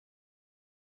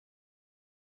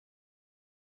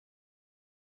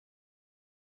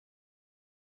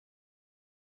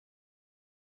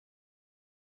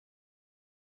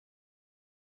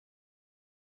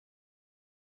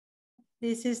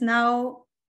This is now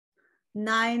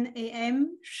 9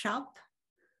 a.m. sharp,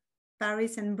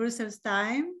 Paris and Brussels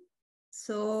time.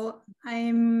 So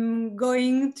I'm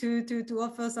going to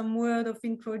offer some word of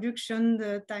introduction,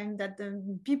 the time that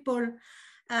the people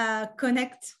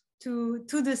connect to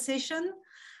the session.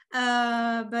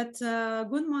 But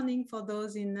good morning for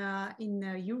those in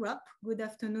Europe. Good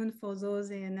afternoon for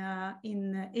those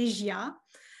in Asia.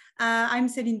 I'm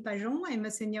Céline Pajon. I'm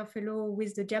a senior fellow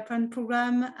with the Japan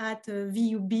program at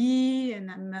VUB,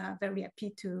 and I'm very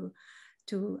happy to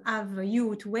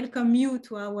welcome you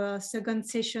to our second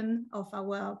session of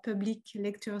our public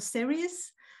lecture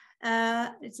series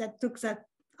that looks at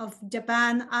of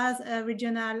Japan as a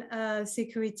regional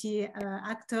security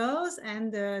actors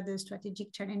and the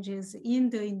strategic challenges in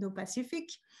the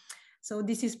Indo-Pacific. So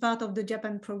this is part of the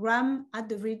Japan program at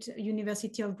the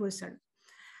University of Brussels.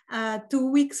 2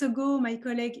 weeks ago, my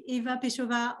colleague Eva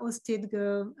Peshova hosted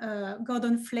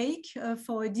Gordon Flake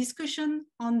for a discussion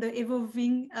on the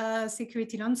evolving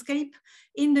security landscape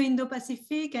in the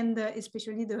Indo-Pacific and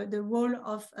especially the role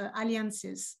of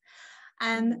alliances.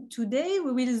 And today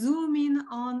we will zoom in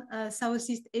on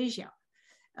Southeast Asia.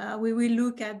 We will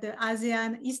look at the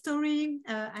ASEAN history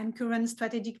and current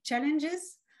strategic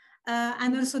challenges,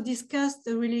 and also discuss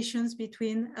the relations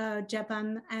between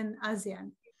Japan and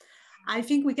ASEAN. I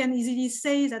think we can easily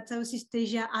say that Southeast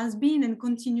Asia has been and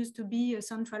continues to be a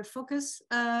central focus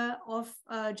of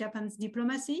Japan's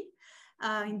diplomacy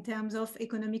in terms of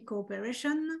economic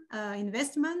cooperation,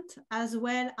 investment, as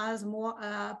well as more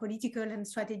political and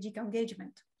strategic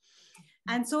engagement.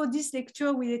 And so this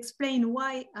lecture will explain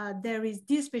why there is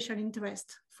this special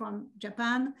interest from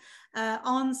Japan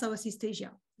on Southeast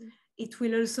Asia. It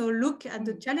will also look at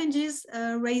the challenges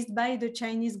raised by the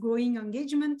Chinese growing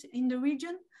engagement in the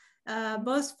region,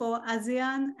 both for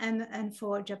ASEAN and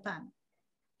for Japan.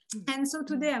 And so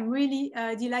today I'm really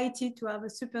delighted to have a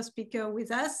super speaker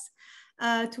with us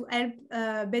to help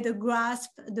better grasp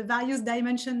the various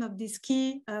dimensions of these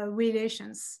key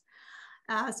relations.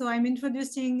 So I'm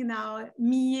introducing now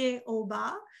Mie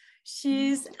Oba.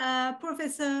 She's a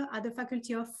professor at the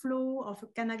Faculty of Law of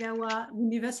Kanagawa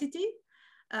University.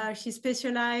 She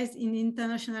specialized in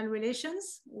international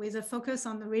relations with a focus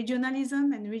on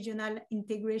regionalism and regional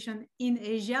integration in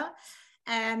Asia.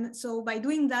 And so by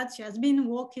doing that, she has been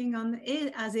working on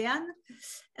ASEAN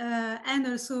and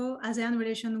also ASEAN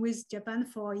relation with Japan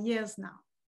for years now.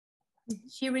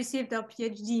 She received her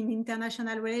PhD in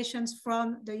international relations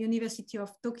from the University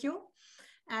of Tokyo,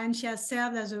 and she has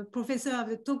served as a professor of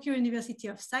the Tokyo University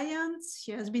of Science.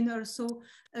 She has been also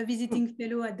a visiting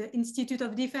fellow at the Institute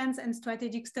of Defense and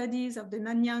Strategic Studies of the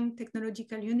Nanyang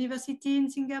Technological University in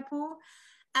Singapore.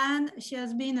 And she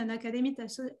has been an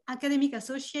academic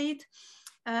associate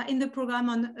in the program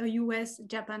on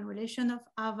US-Japan relation of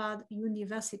Harvard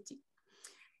University.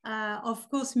 Of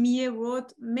course, Mie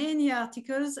wrote many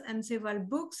articles and several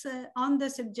books on the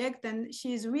subject, and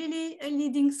she is really a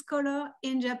leading scholar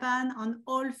in Japan on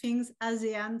all things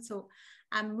ASEAN. So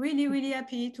I'm really, really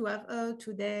happy to have her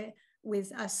today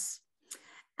with us.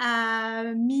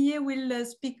 Mie will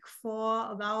speak for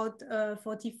about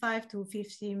 45 to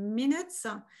 50 minutes.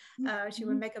 She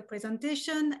will make a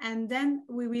presentation, and then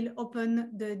we will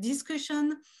open the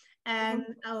discussion.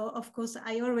 And of course,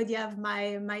 I already have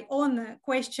my own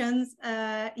questions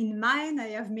in mind. I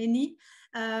have many,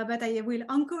 but I will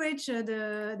encourage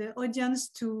the audience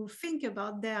to think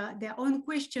about their own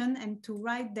question and to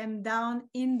write them down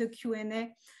in the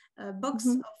Q&A box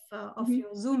of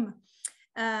your Zoom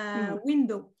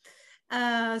window.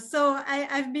 So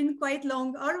I've been quite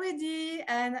long already,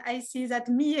 and I see that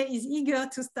Mie is eager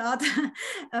to start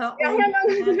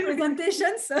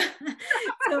presentation. So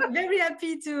very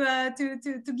happy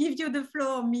to give you the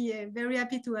floor, Mie. Very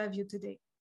happy to have you today.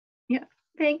 Yeah,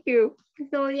 thank you.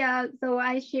 So yeah, so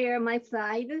I share my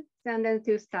slide and then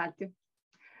to start.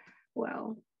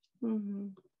 Well,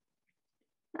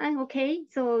 okay.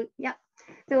 So yeah,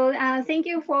 so thank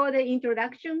you for the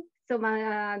introduction. So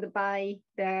by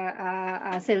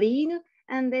Céline,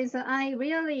 and this I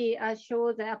really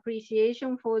show the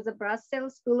appreciation for the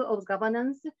Brussels School of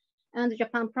Governance and the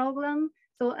Japan program.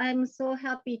 So I'm so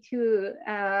happy to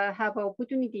have an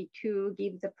opportunity to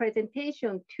give the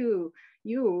presentation to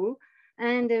you,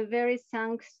 and very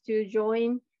thanks to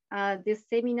join this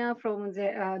seminar from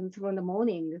the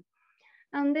morning.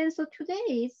 And then so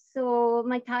today, so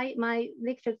my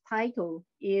lecture title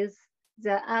is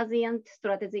the ASEAN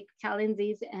strategic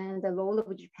challenges and the role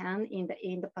of Japan in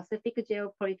the Pacific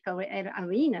geopolitical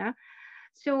arena.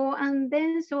 So, and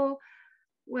then, so,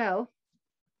 well,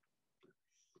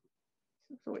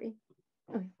 sorry,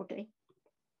 okay.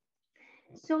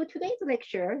 So today's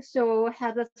lecture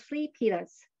has three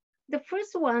pillars. The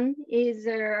first one is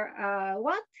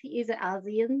what is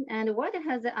ASEAN and what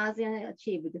has ASEAN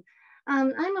achieved?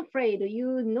 I'm afraid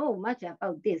you know much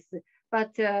about this,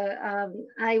 but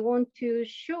I want to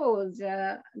show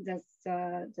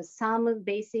some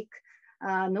basic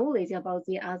knowledge about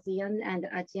the ASEAN and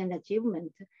ASEAN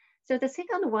achievement. So the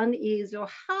second one is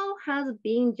how has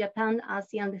been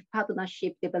Japan-ASEAN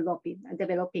partnership developing?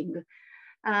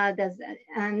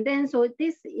 And then, so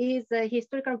this is a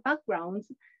historical background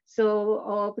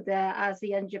of the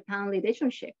ASEAN-Japan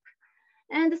relationship.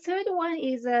 And the third one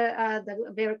is the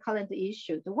very current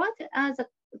issue. What are the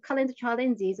current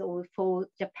challenges for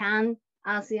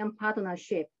Japan-ASEAN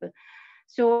partnership?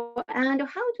 So, and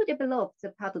how to develop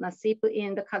the partnership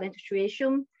in the current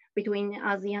situation between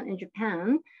ASEAN and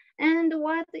Japan, and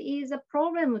what is a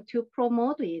problem to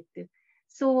promote it?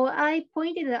 So I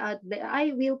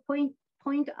will point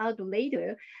out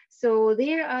later. So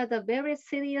there are the very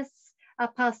serious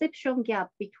perception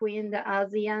gap between the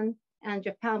ASEAN and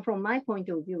Japan from my point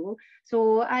of view.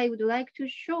 So I would like to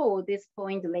show this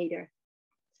point later.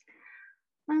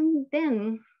 And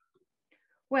then,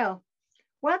 well,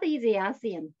 what is the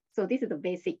ASEAN? So this is the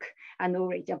basic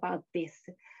knowledge about this.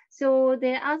 So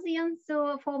the ASEAN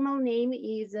formal name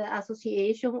is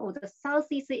Association of the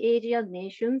Southeast Asian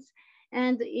Nations,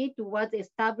 and it was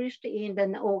established in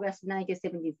August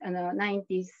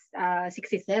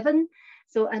 1967,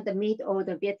 so at the mid of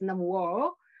the Vietnam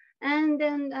War. And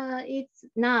then it's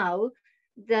now,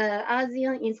 the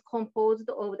ASEAN is composed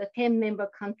of the 10 member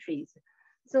countries.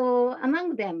 So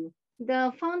among them,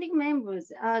 the founding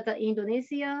members are the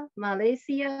Indonesia,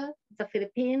 Malaysia, the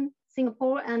Philippines,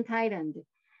 Singapore, and Thailand.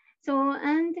 So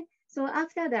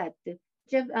after that,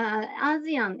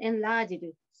 ASEAN enlarged,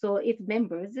 so its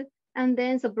members, and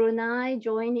then so Brunei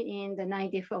joined in the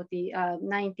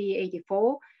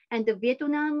 1984, and the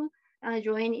Vietnam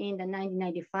joined in the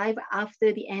 1995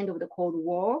 after the end of the Cold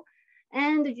War,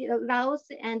 and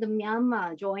Laos and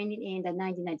Myanmar joined in the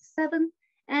 1997,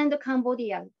 and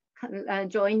Cambodia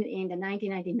joined in the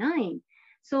 1999.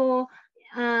 So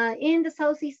in the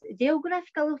Southeast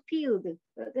geographical field,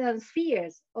 the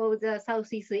spheres of the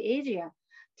Southeast Asia,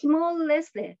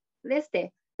 Timor-Leste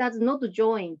does not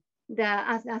join the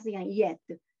ASEAN yet.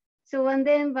 So and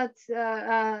then, but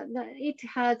it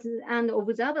has an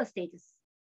observer status.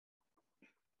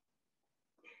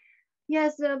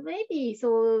 Yes, maybe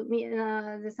so.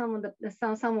 Some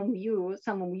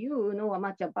of you know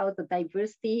much about the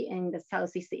diversity in the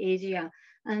Southeast Asia,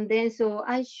 and then so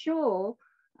I show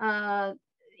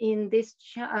in this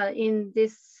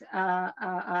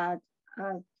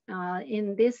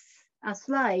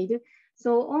slide,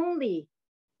 so only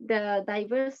the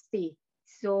diversity.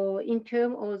 So in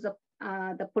terms of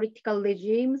the political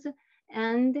regimes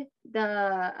and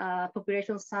the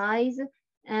population size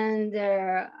and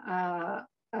their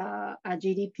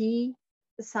GDP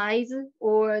size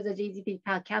or the GDP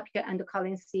per capita and the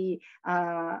currency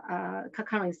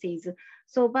currencies.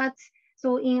 So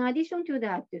in addition to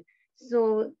that,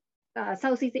 so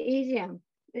Southeast Asia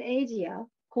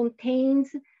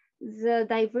contains the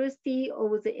diversity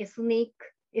of the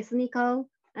ethnical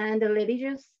and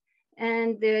religious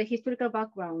and the historical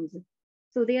backgrounds.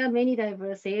 So there are many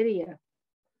diverse areas.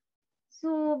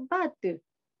 So, but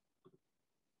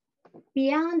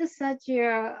beyond such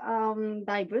a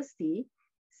diversity,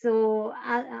 so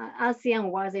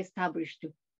ASEAN was established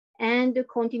and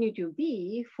continue to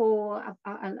be for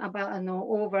about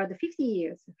over the 50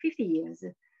 years.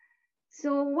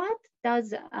 So what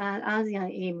does ASEAN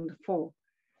aim for?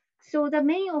 So the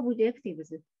main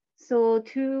objectives, so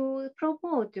to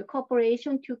promote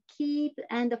cooperation to keep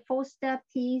and foster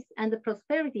peace and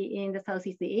prosperity in the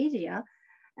Southeast Asia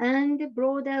and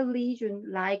broader region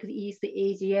like East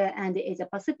Asia and Asia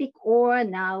Pacific, or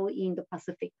now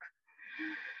Indo-Pacific.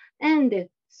 And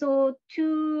so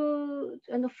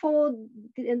for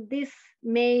this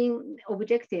main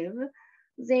objective,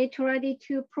 they tried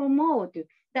to promote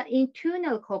the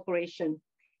internal cooperation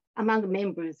among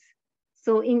members.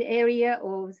 So in the area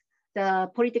of the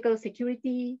political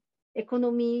security,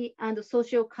 economy, and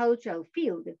social cultural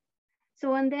field.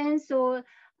 So and then so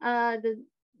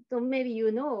maybe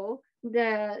you know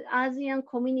the ASEAN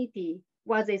community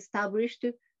was established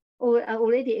or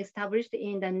already established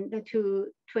in the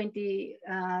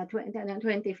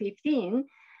 2015,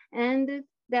 and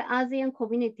the ASEAN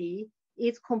community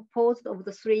is composed of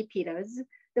the three pillars.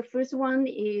 The first one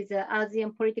is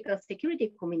ASEAN Political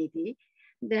Security Community,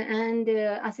 and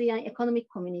ASEAN Economic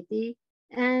Community,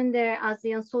 and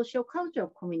ASEAN Social Cultural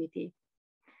Community.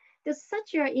 There's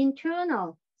such an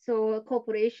internal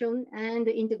cooperation and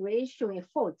integration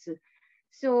efforts.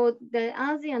 So the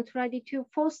ASEAN tried to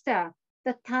foster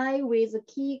the tie with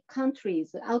key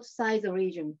countries outside the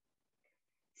region.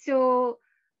 So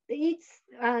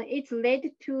it's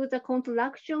led to the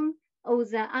construction of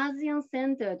the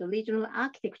ASEAN-centered regional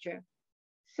architecture.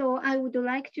 So I would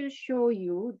like to show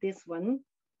you this one.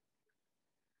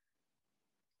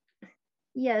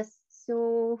 Yes,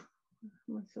 so,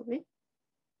 sorry.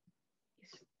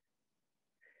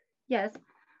 Yes,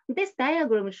 this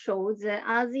diagram shows the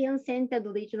ASEAN-centered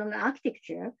regional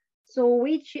architecture, so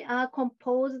which are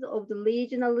composed of the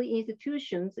regional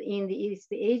institutions in the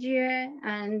East Asia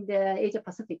and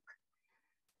Asia-Pacific.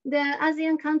 The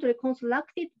ASEAN country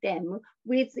constructed them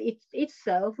with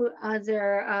itself as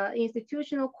their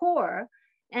institutional core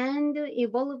and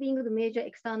evolving the major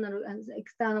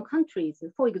external countries.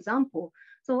 For example,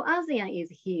 so ASEAN is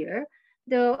here.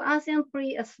 The ASEAN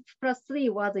plus 3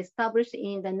 was established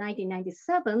in the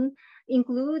 1997,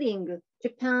 including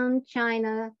Japan,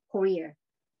 China, Korea.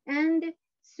 And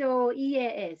so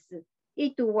EAS,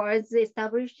 it was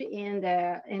established in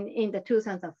the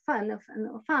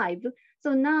 2005.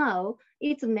 So now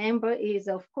its member is,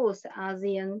 of course,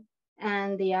 ASEAN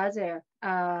and the other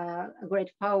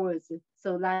great powers.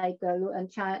 So like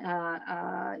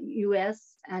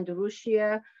US and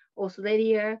Russia,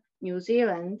 Australia, New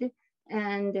Zealand,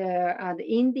 and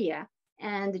India,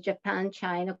 and Japan,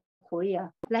 China,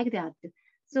 Korea, like that.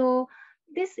 So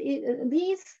these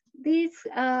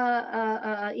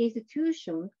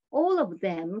institutions, all of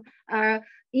them are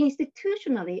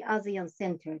institutionally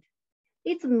ASEAN-centered.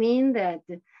 It means that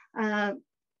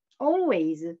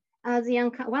always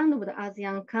one of the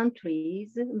ASEAN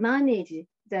countries manage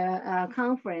the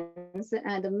conference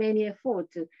and many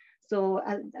efforts. So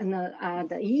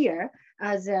the year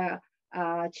as a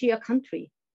chair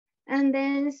country, and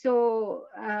then so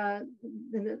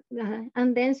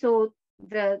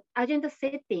the agenda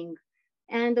setting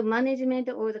and the management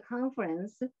of the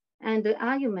conference and the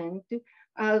argument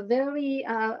are very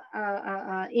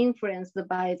influenced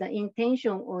by the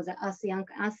intention of the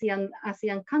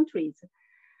ASEAN countries.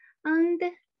 And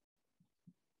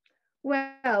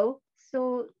well,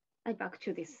 so back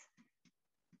to this.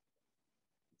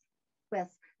 Well,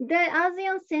 the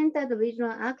ASEAN-centered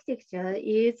regional architecture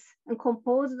is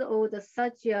composed of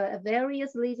such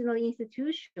various regional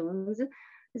institutions.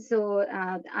 So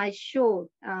I showed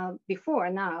before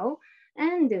now,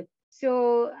 and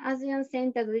so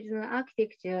ASEAN-centered regional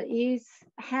architecture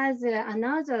has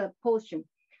another portion.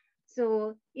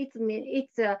 So it's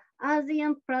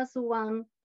ASEAN plus 1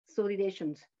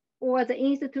 consolidations, or the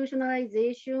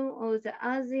institutionalization of the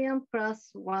ASEAN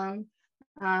plus 1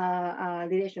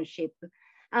 relationship.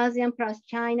 ASEAN plus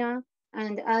China,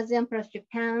 and ASEAN plus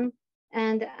Japan,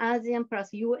 and ASEAN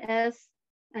plus US,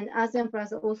 and ASEAN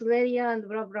plus Australia, and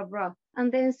blah, blah, blah.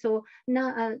 And then so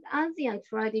now ASEAN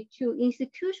tried to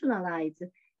institutionalize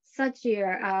such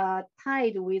a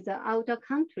tied with the outer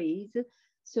countries,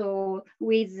 so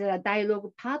with the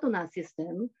dialogue partner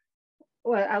system,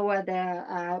 or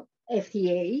the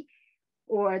FTA,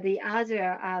 or the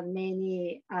other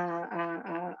many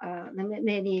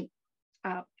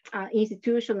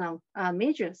institutional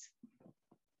measures.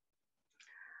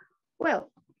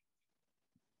 Well,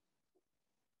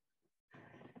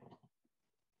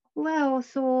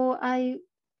 so I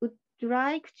would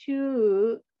like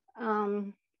to,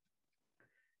 I'm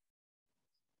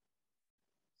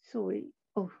sorry.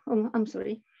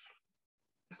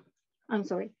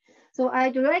 So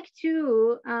I'd like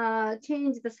to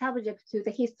change the subject to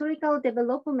the historical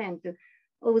development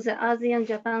of the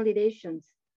ASEAN-Japan relations.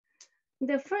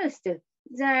 The first, the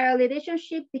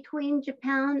relationship between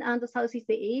Japan and Southeast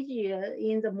Asia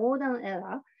in the modern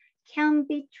era can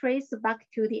be traced back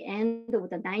to the end of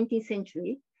the 19th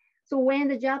century. So when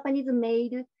the Japanese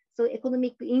made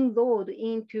economic inroad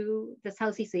into the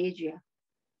Southeast Asia,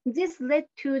 this led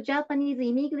to Japanese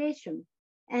immigration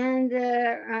and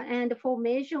the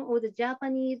formation of the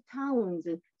Japanese towns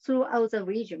throughout the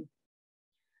region.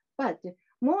 But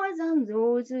more than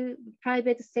those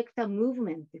private sector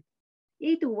movement,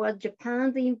 it was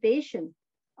Japan's invasion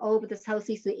of the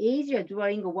Southeast Asia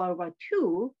during World War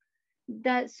II,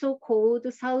 that so-called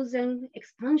Southern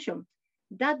expansion,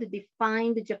 that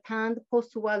defined Japan's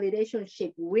post-war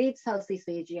relationship with Southeast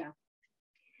Asia.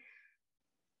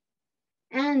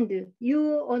 And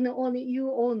you all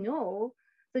know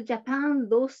that Japan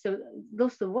lost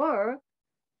the war.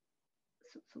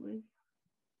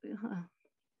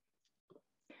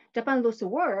 Japan lost the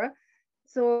war.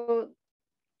 So,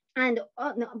 and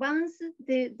once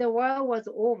the war was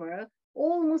over,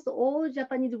 almost all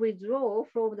Japanese withdrew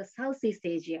from the Southeast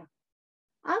Asia.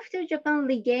 After Japan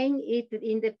regained its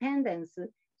independence,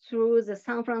 through the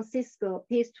San Francisco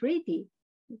Peace Treaty.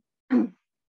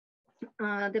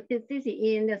 The peace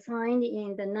treaty signed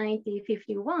in the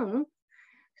 1951.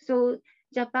 So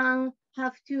Japan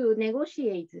have to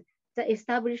negotiate the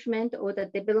establishment of the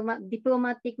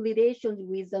diplomatic relations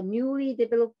with the newly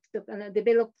developed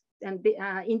and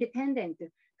independent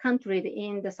countries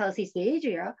in the Southeast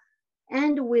Asia,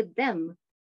 and with them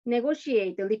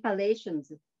negotiate the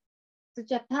reparations. So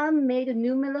Japan made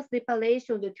numerous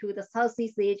reparations to the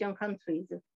Southeast Asian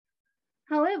countries.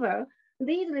 However,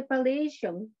 these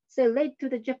reparations led to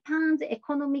the Japan's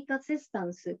economic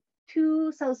assistance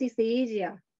to Southeast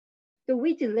Asia,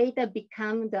 which later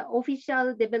became the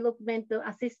Official Development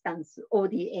Assistance,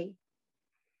 ODA.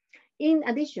 In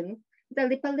addition, the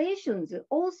reparations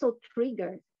also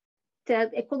triggered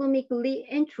the economic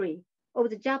re-entry of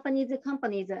the Japanese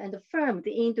companies and firms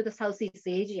into the Southeast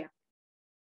Asia.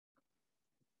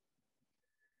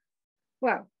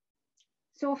 Well,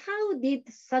 so how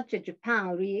did such a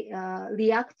Japan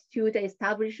react to the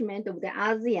establishment of the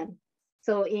ASEAN?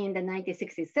 So in the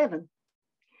 1967,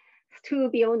 to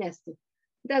be honest,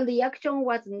 the reaction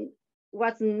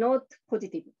was not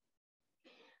positive.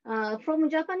 From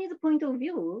Japanese point of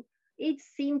view, it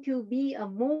seemed to be a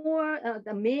more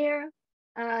the mere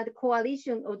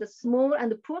coalition of the small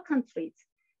and poor countries,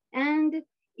 and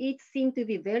it seemed to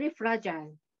be very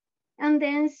fragile. And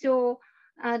then so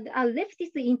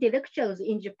leftist intellectuals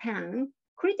in Japan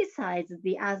criticized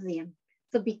the ASEAN,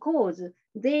 so because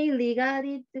they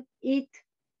regarded it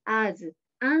as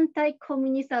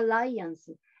anti-communist alliance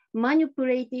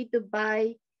manipulated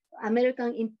by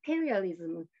American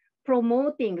imperialism,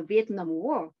 promoting Vietnam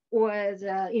War or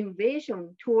the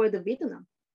invasion toward Vietnam.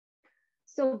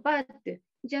 So, but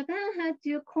Japan had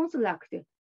to construct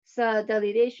the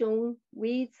relation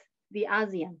with the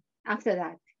ASEAN after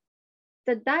that.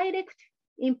 The direct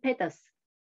impetus,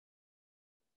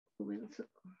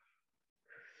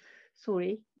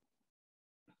 sorry.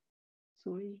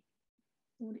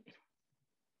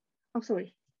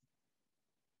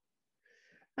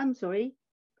 I'm sorry.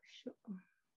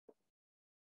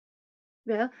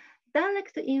 Well,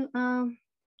 direct in,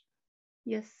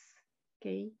 yes,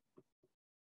 okay.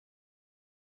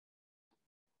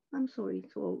 I'm sorry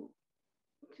to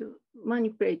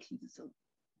manipulate it. So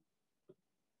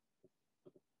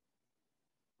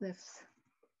yes.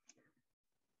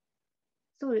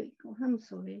 Sorry, I'm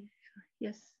sorry.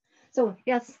 Yes. So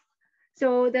yes.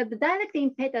 So the direct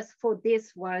impetus for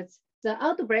this was the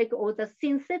outbreak of the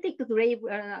synthetic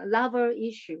rubber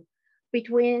issue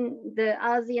between the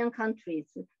ASEAN countries,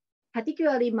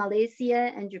 particularly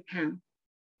Malaysia and Japan.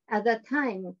 At that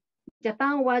time,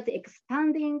 Japan was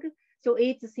expanding, so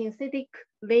its synthetic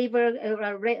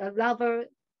rubber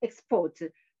exports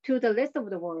to the rest of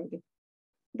the world.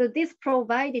 This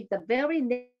provided a very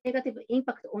negative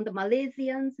impact on the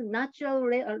Malaysians' natural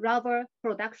rubber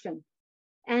production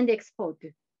and export.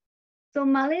 So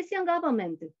Malaysian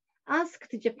government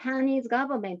asked Japanese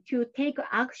government to take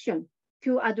action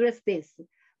to address this,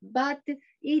 but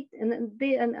this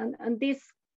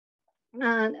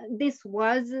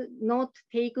was not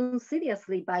taken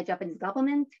seriously by Japanese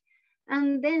government.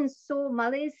 And then so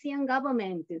Malaysian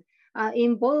government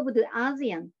involved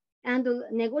ASEAN and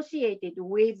negotiated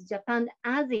with Japan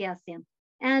as ASEAN,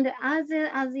 and other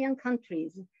ASEAN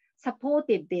countries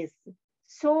supported this.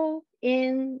 So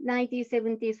in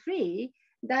 1973,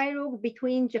 dialogue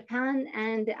between Japan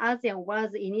and ASEAN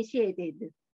was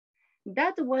initiated.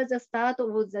 That was the start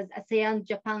of the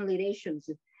ASEAN-Japan relations.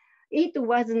 It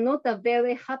was not a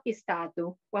very happy start,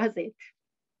 was it?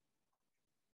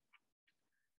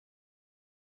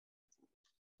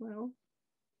 Well,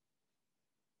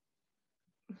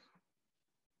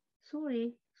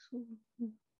 sorry.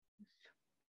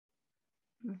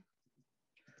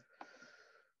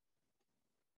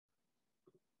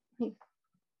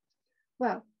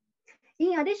 Well,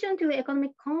 in addition to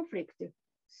economic conflict,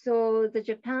 so the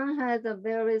Japan has a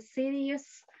very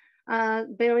serious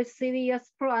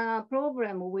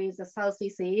problem with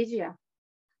Southeast Asia.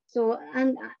 So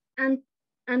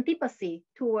antipathy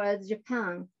towards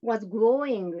Japan was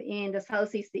growing in the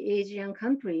Southeast Asian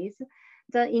countries.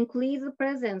 The increased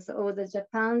presence of the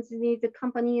Japanese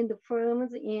company and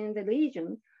firms in the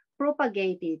region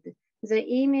propagated the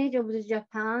image of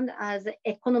Japan as an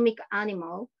economic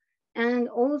animal, and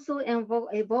also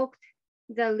evoked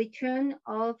the return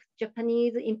of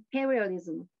Japanese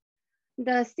imperialism.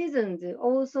 The citizens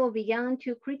also began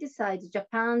to criticize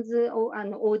Japan's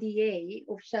ODA,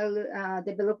 Official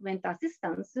Development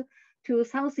Assistance, to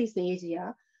Southeast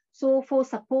Asia, so for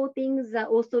supporting the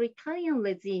authoritarian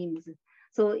regimes,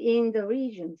 so in the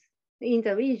region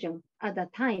at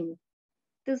that time.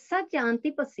 such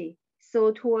antipathy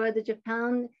toward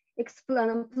Japan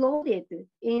exploded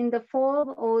in the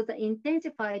form of the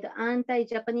intensified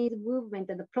anti-Japanese movement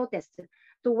and protest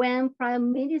when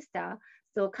Prime Minister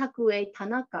Kakue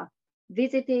Tanaka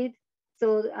visited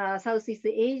Southeast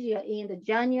Asia in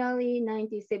January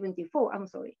 1974. I'm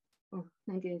sorry,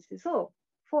 1964.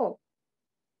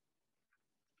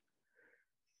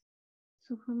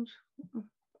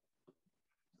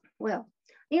 Well,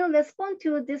 in response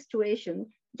to this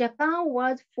situation, Japan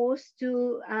was forced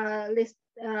to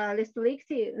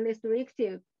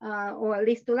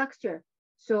restructure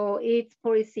its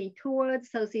policy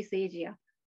towards Southeast Asia.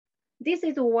 This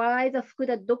is why the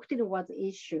Fukuda Doctrine was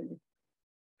issued.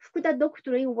 Fukuda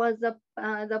Doctrine was the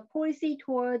policy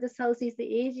towards Southeast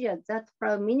Asia that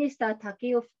Prime Minister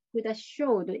Takeo Fukuda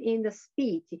showed in the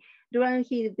speech during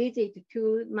his visit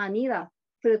to Manila,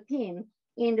 Philippines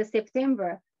in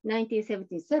September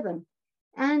 1977.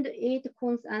 And it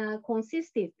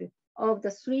consisted of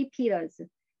the 3 pillars.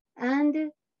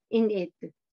 And in it,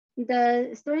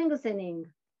 the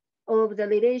strengthening of the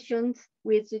relations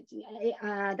with the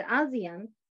ASEAN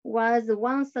was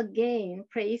once again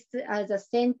placed as the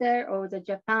center of the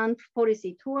Japan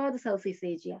policy towards Southeast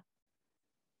Asia.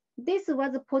 This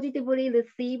was positively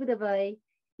received by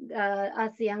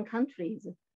ASEAN countries.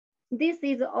 This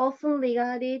is often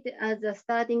regarded as a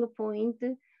starting point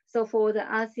for the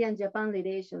ASEAN-Japan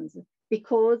relations,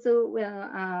 because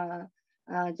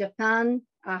Japan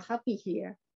are happy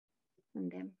here.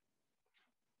 And then,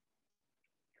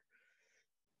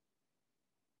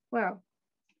 well,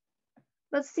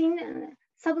 but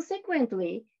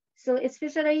subsequently,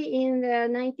 especially in the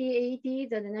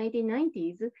 1980s and the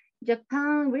 1990s,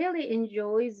 Japan really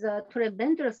enjoys a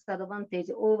tremendous advantage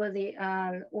over the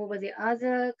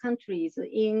other countries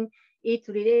in its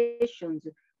relations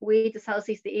with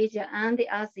Southeast Asia and the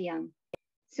ASEAN.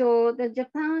 So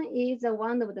Japan is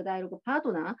one of the dialogue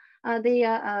partner. There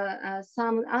are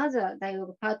some other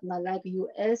dialogue partners like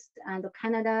US and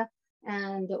Canada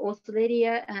and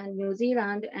Australia and New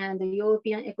Zealand and the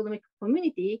European Economic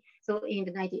Community. So in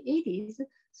the 1980s,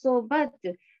 but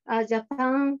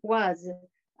Japan was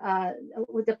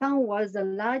the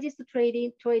largest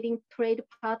trade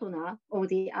partner of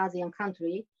the ASEAN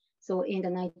country. So in the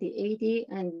 1980s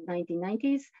and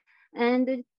 1990s,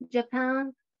 and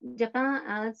Japan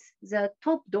as the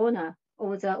top donor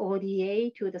of the ODA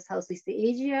to the Southeast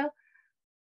Asia.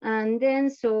 And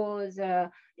then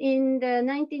in the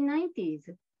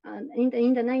 1990s,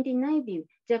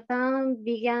 Japan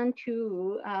began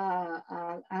to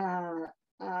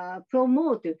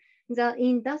promote the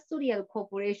industrial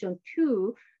cooperation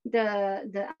to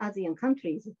the ASEAN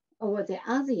countries or the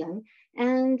ASEAN,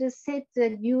 and set the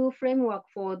new framework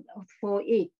for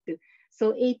it.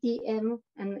 So AEM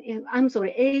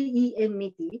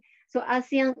meeting. So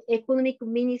ASEAN Economic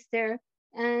Minister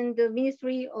and the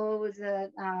Ministry of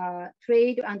the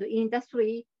Trade and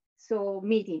Industry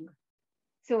meeting.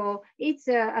 So it's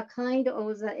a kind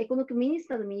of the economic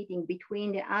minister meeting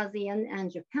between the ASEAN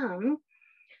and Japan.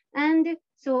 And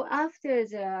so after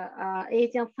the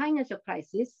Asian financial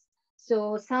crisis,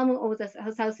 some of the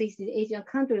Southeast Asian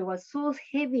countries were so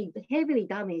heavily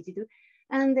damaged.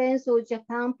 And then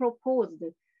Japan proposed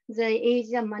the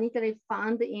Asian Monetary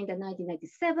Fund in the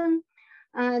 1997.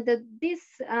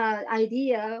 This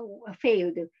idea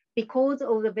failed because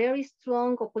of the very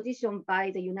strong opposition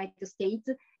by the United States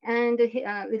and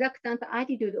reluctant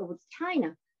attitude of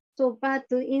China. But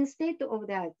instead of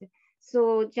that,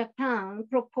 Japan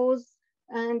proposed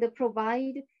and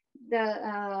proposed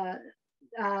the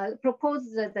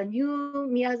new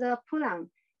Mie Oba plan.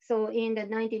 In the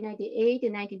 1998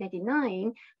 and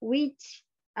 1999, which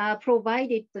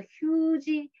provided the huge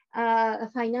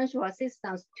financial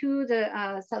assistance to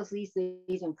the Southeast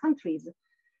Asian countries.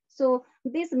 So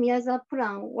this Mie Oba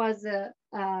plan was a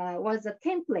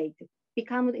template,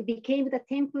 became the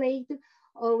template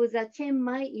of the Chiang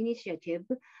Mai initiative,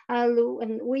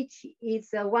 which is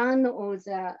one of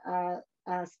the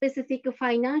specific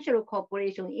financial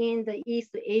cooperation in the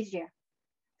East Asia.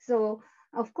 So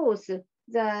of course,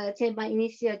 the Chiang Mai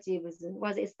initiative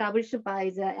was established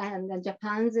by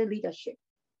Japan's leadership.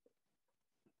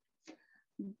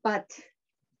 But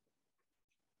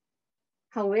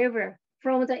however,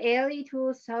 from the early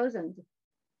 2000s,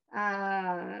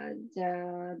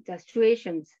 the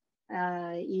situations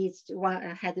had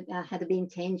been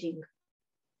changing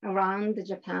around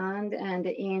Japan and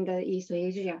in the East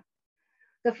Asia.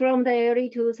 From the early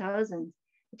 2000s,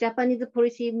 Japanese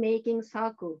policy making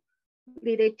circle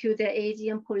related to the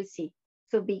Asian policy,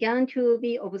 began to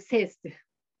be obsessed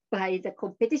by the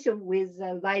competition with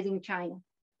rising China.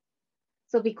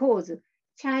 Because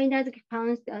China's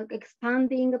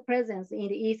expanding presence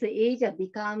in East Asia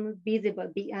began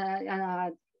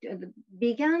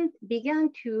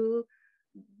to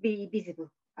be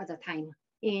visible at the time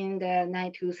in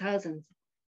the 2000s.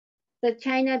 The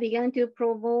China began to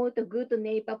promote the good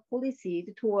neighbor policies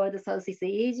toward Southeast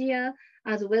Asia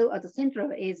as well as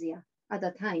Central Asia at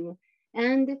the time,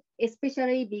 and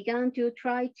especially began to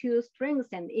try to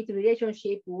strengthen its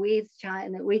relationship with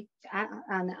China, with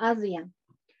ASEAN.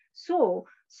 So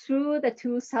through the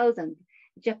 2000s,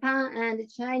 Japan and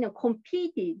China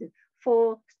competed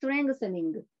for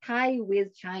strengthening ties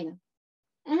with China.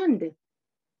 And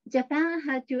Japan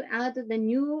had to add the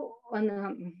new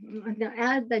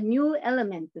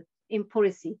element in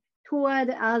policy toward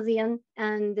ASEAN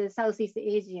and Southeast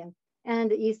Asia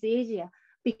and East Asia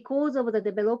because of the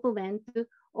development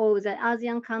of the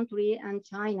ASEAN country and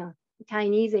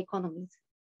Chinese economies.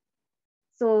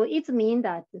 So it means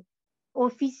that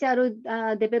official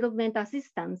development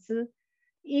assistance,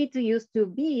 it used to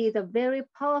be the very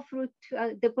powerful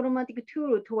diplomatic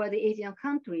tool toward the Asian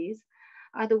countries.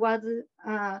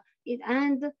 ODA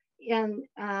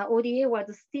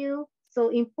was still so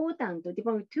important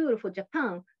diplomatic tool for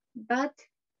Japan, but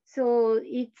so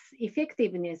its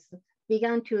effectiveness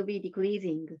began to be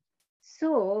decreasing.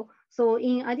 So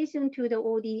in addition to the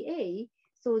ODA,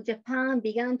 so Japan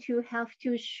began to have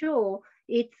to show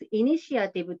its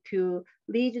initiative to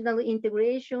regional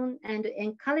integration and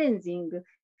encouraging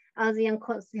ASEAN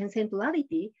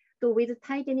centrality with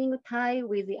tightening tie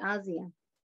with the ASEAN.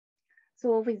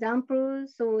 So for example,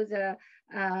 so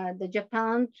the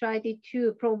Japan tried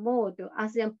to promote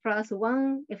ASEAN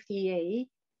 +1 FTA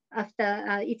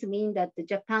after it means that the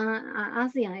Japan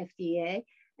ASEAN FTA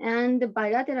and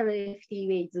bilateral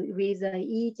FTA with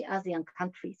each ASEAN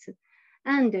countries.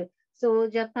 And so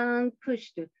Japan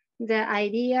pushed the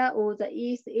idea of the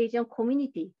East Asian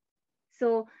community.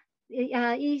 So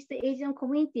East Asian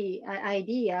community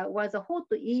idea was a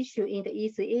hot issue in the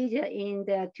East Asia in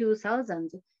the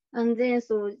 2000s. And then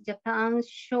so Japan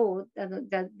showed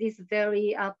that this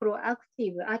very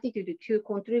proactive attitude to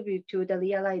contribute to the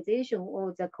realization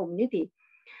of the community.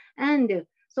 And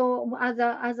so as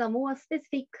a more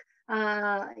specific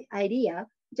idea,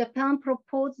 Japan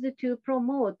proposed to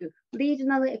promote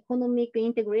regional economic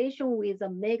integration with a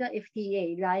mega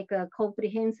FTA, like a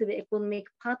comprehensive economic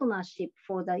partnership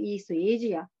for the East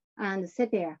Asia and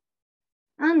CEPEA.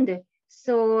 And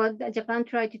so Japan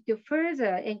tried to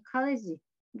further encourage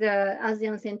the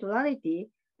ASEAN centrality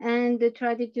and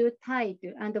tried to tight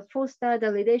and foster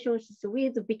the relationships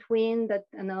between the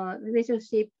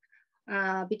relationship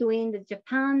between the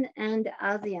Japan and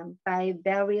ASEAN by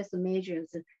various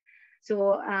measures.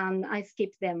 So I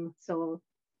skipped them. So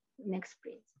next,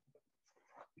 please.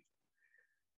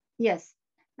 Yes,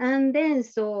 and then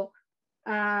so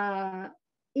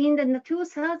in the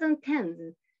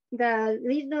 2010s, the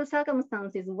regional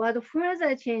circumstances were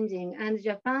further changing and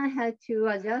Japan had to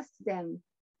adjust them.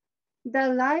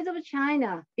 The rise of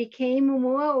China became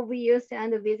more obvious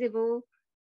and visible,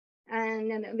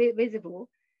 and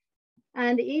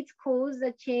it caused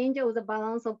a change of the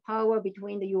balance of power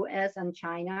between the US and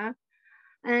China.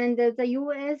 And the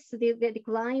US, the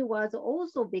decline was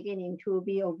also beginning to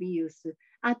be obvious,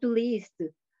 at least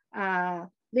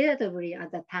relatively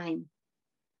at the time.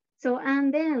 So,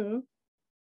 and then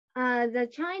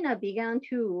China began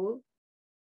to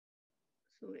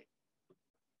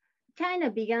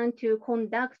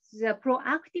conduct the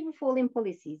proactive foreign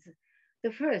policies.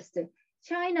 The first,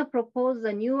 China proposed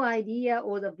a new idea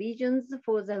or the visions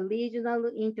for the regional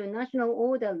international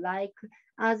order like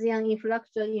ASEAN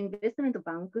Infrastructure Investment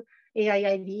Bank,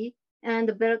 AIIB, and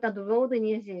the Belt and Road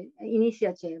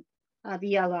Initiative,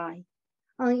 BRI.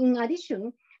 In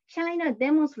addition, China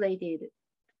demonstrated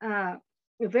a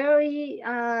very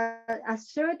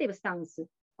assertive stance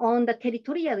on the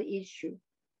territorial issue.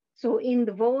 So in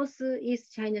the both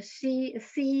East China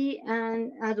Sea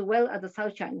and as well as the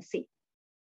South China Sea.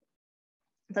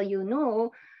 So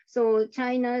so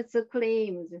China's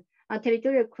claims,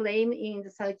 territorial claim in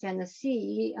the South China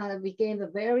Sea became a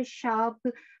very sharp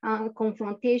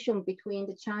confrontation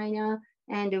between China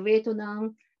and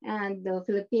Vietnam and the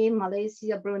Philippines,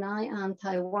 Malaysia, Brunei, and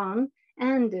Taiwan,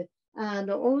 and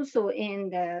also in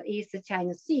the East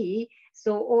China Sea.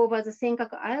 So over the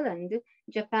Senkaku Island,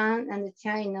 Japan and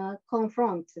China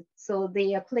confront so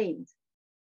their claims.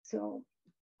 So,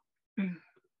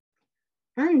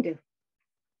 and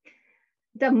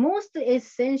the most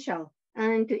essential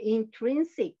and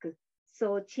intrinsic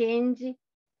change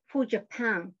for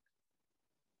Japan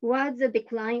was the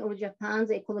decline of Japan's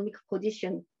economic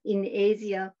position in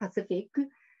Asia Pacific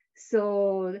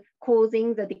so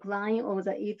causing the decline of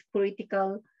its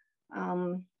political,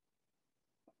 I'm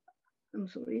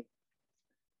sorry,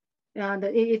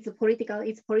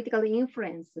 its political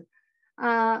influence.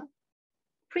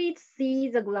 Please see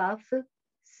the graph,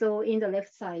 so in the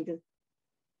left side.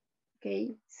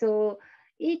 Okay, so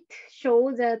it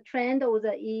shows the trend of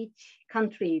each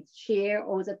country's share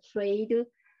of the trade,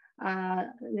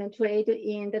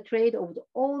 trade of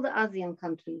all the ASEAN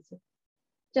countries.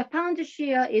 Japan's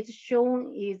share is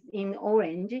shown in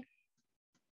orange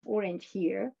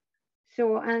here.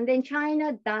 So, and then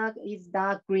China is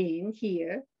dark green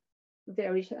here,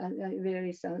 very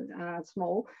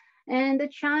small,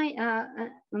 and China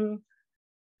and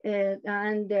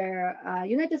the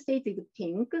United States is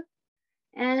pink,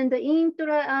 and the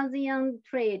intra-ASEAN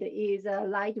trade is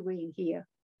light green here.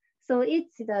 So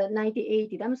it's the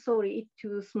 1980. I'm sorry, it's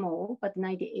too small, but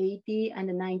 1980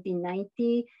 and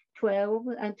 1990, 12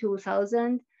 and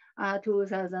 2000,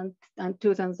 2000 and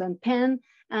 2010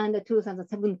 and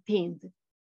 2017.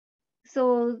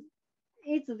 So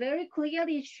it very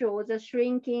clearly shows the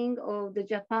shrinking of the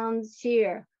Japan's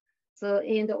share. So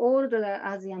in the older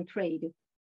ASEAN trade.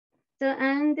 So,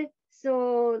 and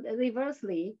so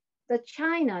reversely, the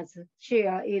China's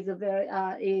share is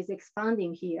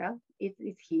expanding here. It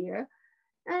is here,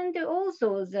 and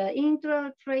also the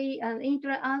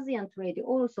intra-ASEAN trade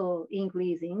also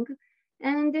increasing,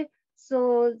 and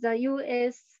so the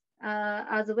U.S.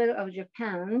 As well as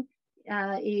Japan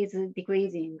is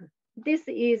decreasing. This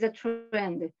is a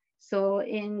trend. So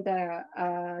in the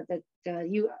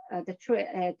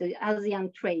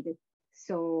ASEAN trade.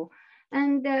 So,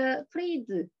 and please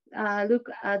look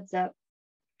at the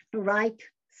right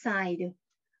side.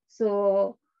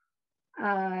 So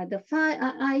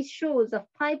I show the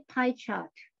 5 pie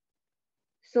chart.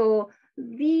 So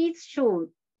these show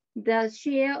the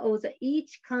share of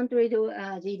each country's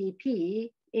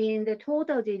GDP in the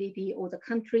total GDP of the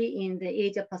country in the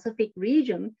Asia-Pacific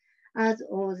region as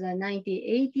of the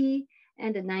 1980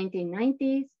 and the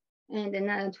 1990s and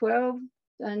the 12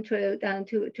 and to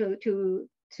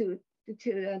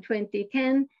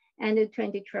 2010 and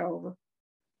 2012.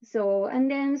 So,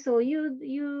 and then, so you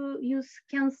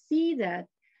can see that.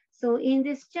 So in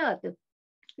this chart,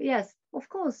 yes, of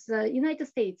course, United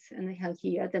States and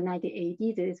here, the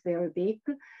 1980s is very big.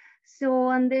 So,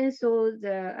 and then, so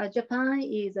the Japan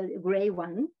is a gray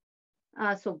one,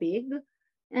 so big.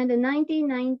 And the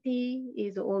 1990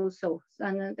 is also,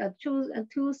 and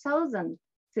 2000,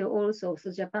 so also,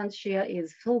 so Japan's share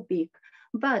is so big.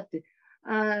 But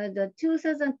the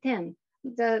 2010,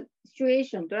 the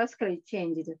situation drastically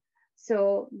changed.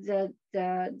 So the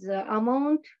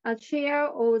amount, share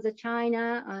of the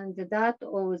China and that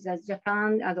of the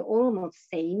Japan are almost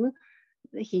same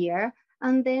here.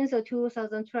 And then so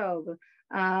 2012,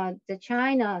 the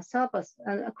China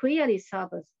clearly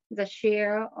surpassed the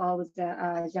share of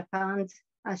the Japan's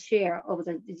share of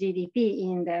the GDP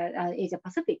in the Asia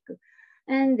Pacific.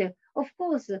 And of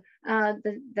course,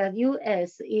 the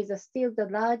US is still the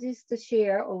largest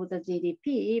share of the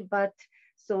GDP, but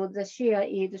so the share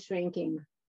is shrinking.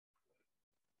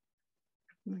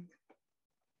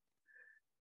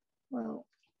 Well,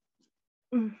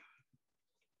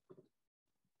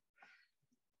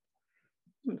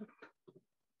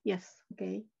 yes,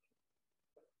 okay.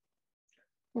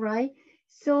 Right.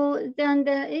 So then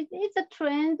it's a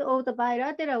trend of the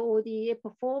bilateral ODA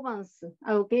performance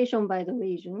allocation by the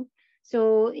region.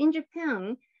 So in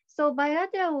Japan, so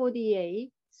bilateral ODA,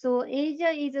 so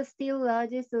Asia is still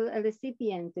largest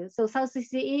recipient. So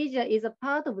Southeast Asia is a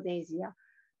part of Asia.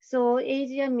 So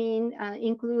Asia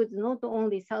includes not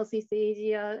only Southeast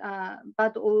Asia,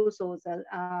 but also the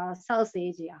South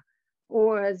Asia,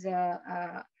 or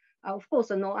the of course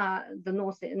the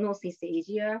Northeast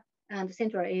Asia and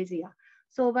Central Asia.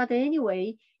 So, but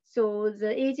anyway, so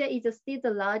the Asia is still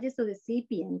the largest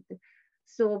recipient.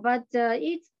 So, but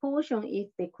its portion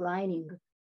is declining.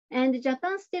 And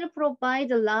Japan still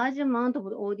provides a large amount of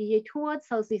ODA towards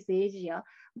Southeast Asia,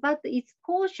 but its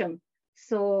portion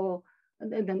so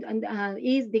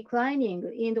is declining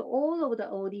in all of the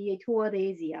ODA toward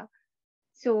Asia.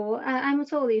 So I'm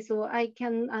sorry, so I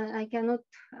cannot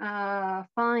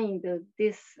find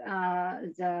this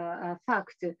the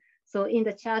fact. So in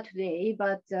the chart today,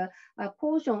 but a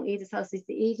portion is Southeast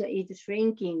Asia is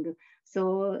shrinking.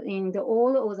 So in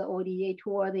all of the ODA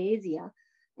toward Asia,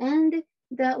 and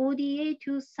the ODA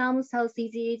to some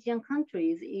Southeast Asian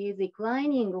countries is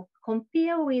declining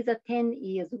compared with 10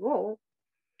 years ago.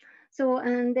 So,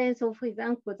 and then, so for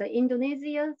example, the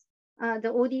Indonesia,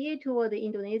 the ODA toward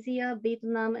Indonesia,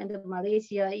 Vietnam, and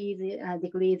Malaysia is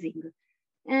decreasing.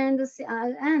 And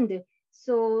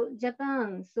So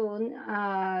Japan does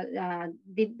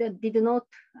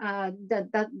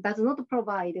not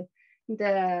provide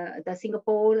the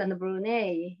Singapore and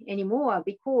Brunei anymore,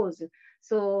 because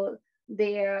so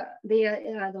their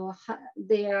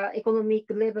economic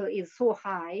level is so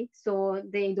high, so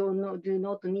they do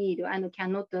not need and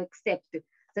cannot accept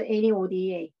any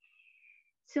ODA.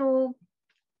 So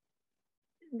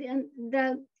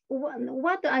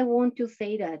what I want to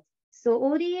say that, so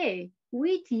ODA,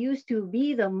 which used to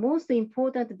be the most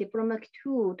important diplomatic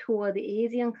tool toward the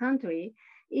ASEAN country,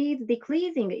 is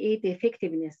decreasing its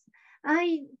effectiveness.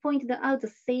 I pointed out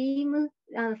the same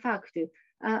fact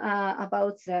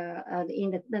about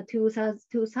in the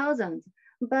 2000s,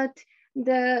 but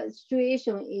the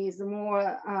situation is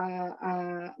more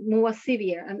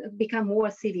severe and become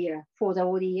more severe for the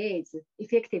ODA's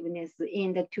effectiveness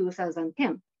in the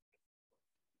 2010.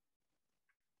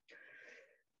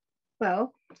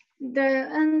 Well,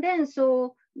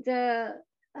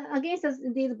 against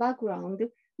this background,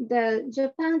 the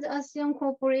Japan's ASEAN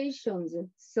corporations,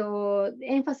 so the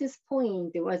emphasis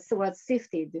point was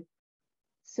shifted.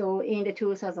 So in the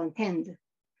 2010.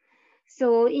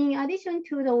 So in addition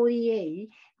to the ODA,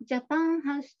 Japan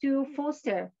has to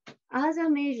foster other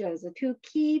measures to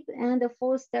keep and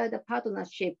foster the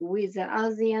partnership with the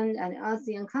ASEAN and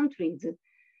ASEAN countries.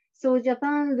 So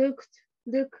Japan took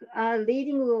a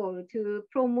leading role to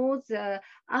promote the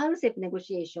RCEP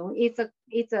negotiation. It's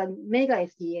a mega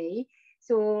FTA.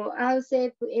 So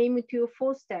RCEP aimed to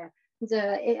foster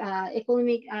the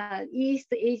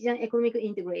East Asian economic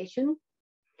integration.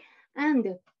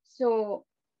 And so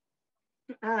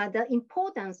the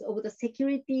importance of the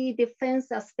security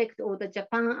defense aspect of the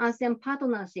Japan-ASEAN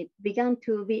partnership began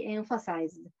to be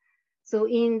emphasized. So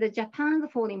in the Japan's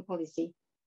foreign policy.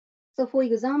 So for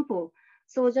example,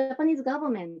 so Japanese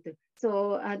government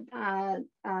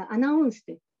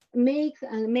made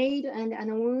and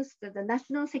announced the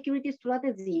national security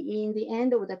strategy in the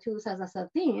end of the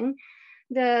 2013.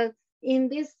 In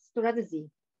this strategy,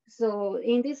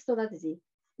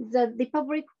 the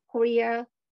Republic Korea,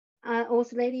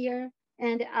 Australia,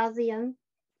 and ASEAN,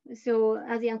 so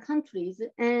ASEAN countries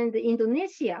and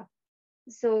Indonesia,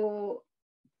 so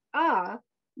are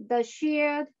the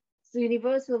shared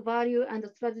universal value and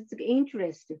strategic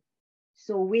interest,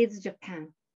 so with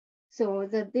Japan. So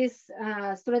this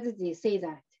strategy says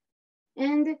that.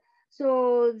 And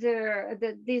so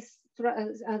this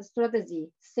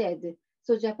strategy said,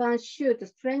 so Japan should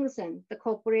strengthen the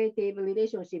cooperative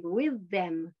relationship with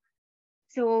them.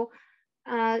 So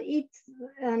it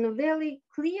very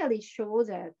clearly shows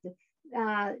that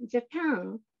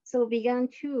Japan so began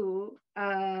to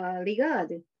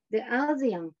regard the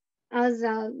ASEAN as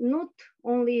not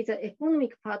only the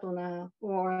economic partner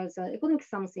or the economic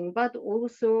something, but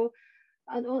also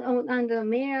and a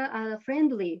mere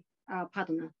friendly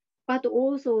partner, but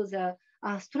also the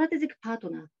strategic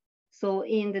partner. So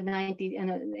in the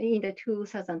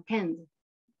 2010,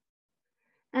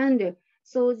 and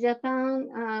so Japan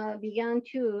began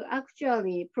to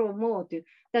actually promote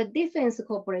the defense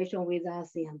cooperation with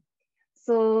ASEAN.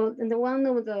 So one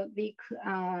of the big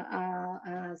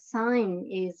sign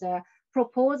is a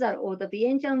proposal of the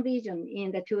Vientiane Vision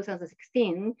in the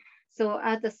 2016. So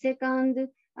at the second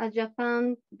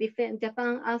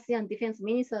Japan-ASEAN Defense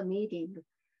Minister meeting.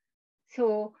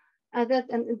 So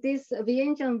this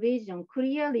Vientiane Vision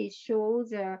clearly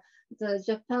shows the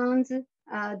Japan's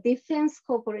defense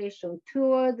cooperation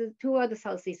toward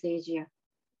Southeast Asia.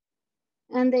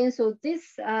 And then so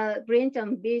this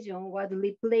Vientiane Vision was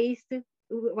replaced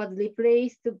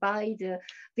by the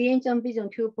Vientiane Vision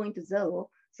 2.0,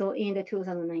 so in the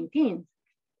 2019.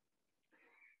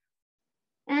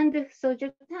 And so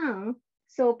Japan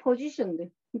so positioned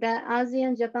the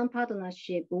ASEAN-Japan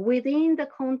partnership within the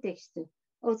context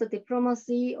of the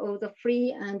diplomacy of the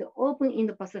free and open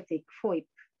Indo-Pacific, FOIP.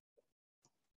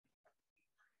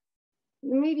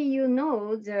 Maybe you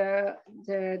know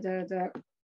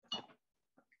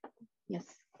yes,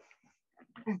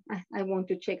 I want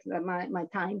to check my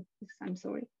time, I'm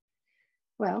sorry.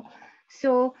 Well,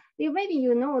 so maybe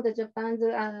you know that Japan's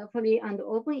free and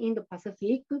open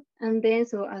Indo-Pacific, and then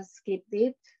so I skipped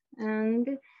it.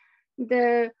 And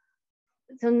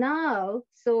so now,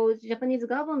 so Japanese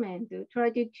government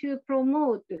tried to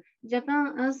promote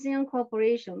Japan-ASEAN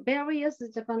cooperation, various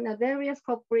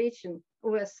cooperation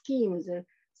or schemes,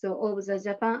 so of the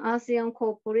Japan-ASEAN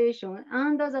cooperation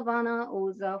under the banner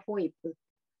of the FOIP.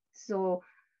 So,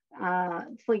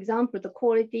 for example, the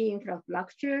quality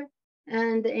infrastructure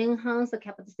and enhance the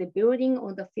capacity building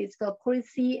on the fiscal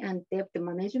policy and debt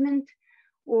management,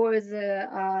 or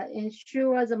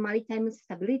ensure the maritime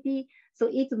stability. So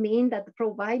it means that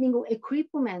providing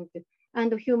equipment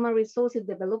and human resources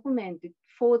development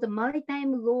for the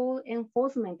maritime law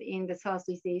enforcement in the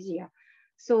Southeast Asia.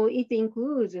 So it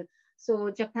includes,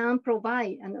 so Japan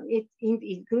provide, and it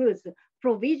includes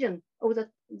provision of the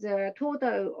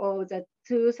total of the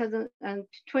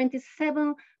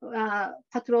 2027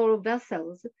 patrol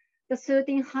vessels, the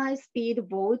 13 high-speed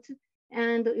boats,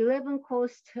 and 11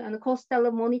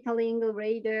 coastal monitoring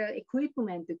radar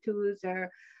equipment to the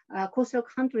coastal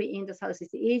country in the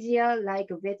Southeast Asia, like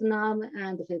Vietnam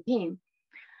and the Philippines.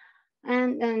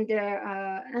 And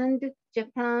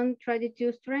Japan tried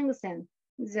to strengthen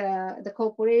the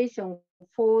cooperation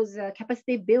for the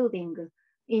capacity building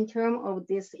in terms of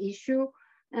this issue.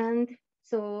 And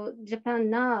so Japan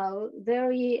now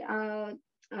very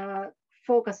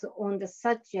focus on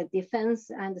such a defense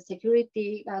and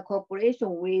security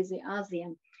cooperation with the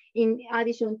ASEAN, in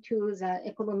addition to the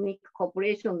economic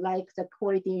cooperation like the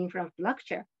quality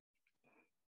infrastructure.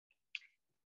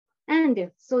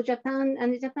 And so Japan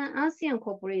and Japan-ASEAN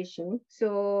cooperation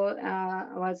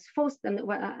was fostered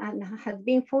and has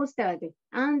been fostered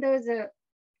under the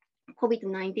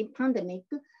COVID-19 pandemic.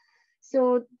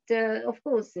 So of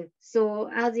course, so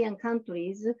ASEAN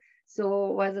countries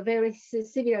was very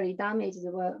severely damaged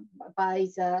by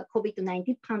the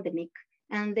COVID-19 pandemic.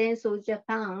 And then so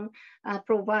Japan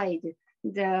provide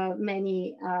the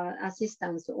many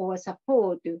assistance or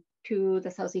support to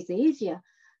the Southeast Asia.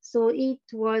 So it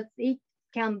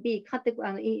can be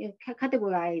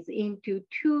categorized into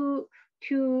two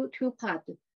parts.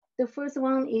 The first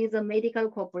one is a medical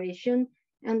cooperation,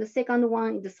 and the second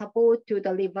one is the support to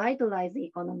the revitalized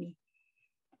economy.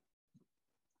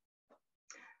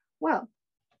 Well,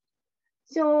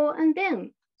 so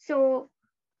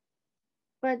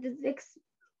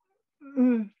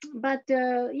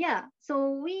yeah,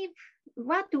 so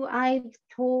what I've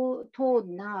told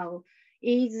now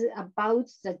is about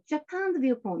the Japan's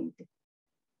viewpoint.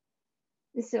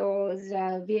 So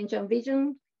the Vientiane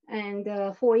vision and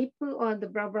FOIP or the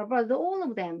blah, blah, blah, all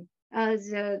of them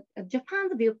as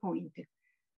Japan's viewpoint.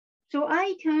 So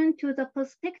I turn to the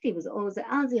perspectives of the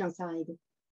ASEAN side.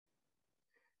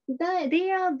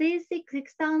 Their basic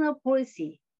external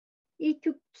policy is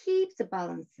to keep the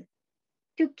balance,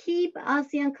 to keep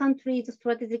ASEAN countries'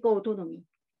 strategic autonomy.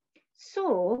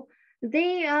 So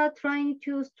they are trying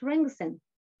to strengthen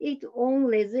its own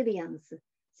resilience,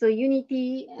 so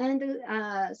unity and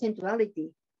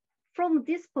centrality. From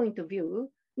this point of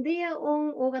view, their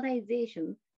own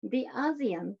organization, the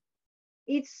ASEAN,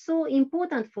 is so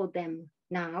important for them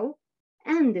now,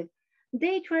 and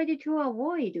they tried to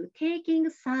avoid taking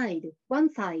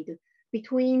one side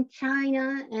between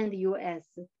China and US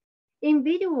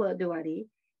individually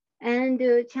and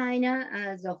China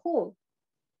as a whole.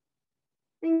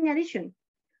 In addition,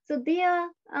 so their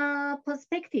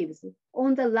perspectives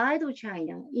on the rise of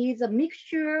China is a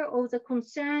mixture of the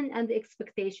concern and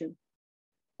expectation.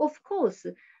 Of course,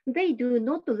 they do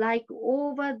not like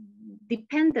over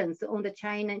dependence on the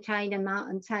China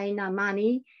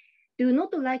money, do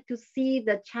not like to see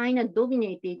the China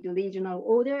dominated regional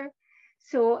order.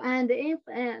 So, and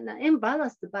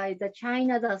embarrassed by the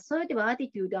China's assertive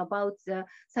attitude about the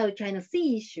South China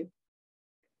Sea issue.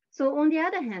 So on the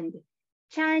other hand,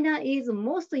 China is the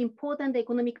most important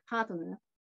economic partner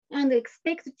and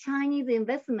expects Chinese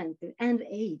investment and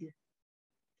aid.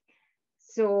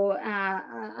 So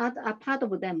a part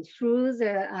of them through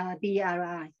the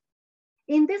BRI.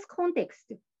 In this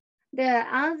context, the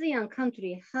ASEAN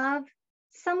countries have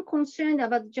some concern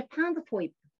about Japan's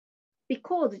FOIP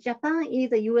because Japan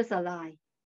is a US ally.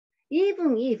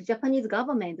 Even if Japanese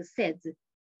government says,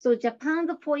 so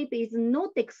Japan's FOIP is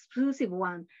not exclusive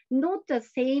one, not the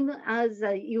same as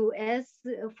the US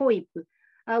FOIP,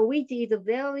 which is a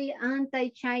very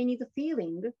anti-Chinese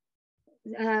feeling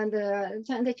and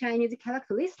the Chinese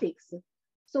characteristics.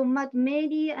 So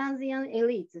many ASEAN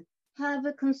elites have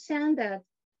a concern that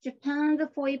Japan's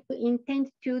FOIP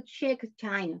intends to check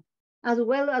China, as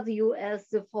well as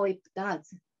US FOIP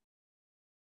does.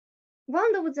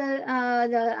 One of the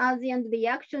ASEAN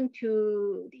reaction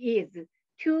is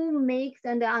to make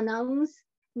and announce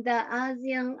the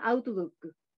ASEAN outlook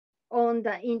on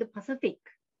the Indo-Pacific,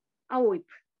 AOIP,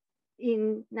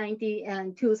 in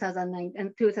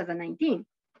 2019.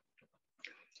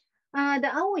 The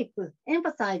AOIP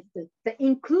emphasized the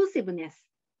inclusiveness.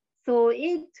 So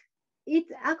it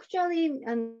actually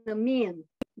means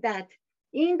that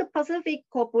Indo-Pacific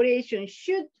cooperation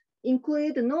should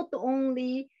include not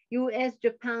only US,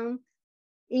 Japan,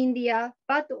 India,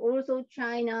 but also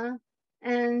China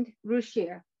and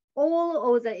Russia,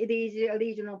 all of the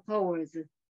regional powers.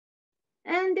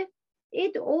 And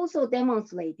it also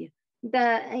demonstrated the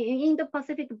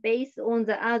Indo-Pacific based on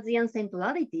the ASEAN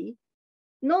centrality,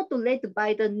 not led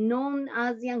by the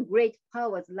non-ASEAN great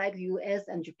powers like US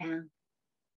and Japan.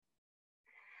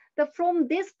 From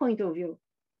this point of view,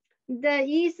 the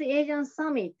East Asian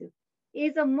Summit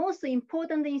is the most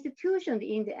important institution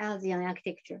in the ASEAN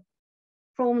architecture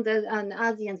from an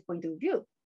ASEAN's point of view.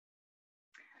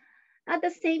 At the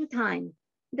same time,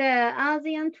 the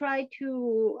ASEAN tried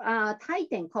to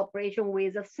tighten cooperation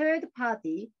with a third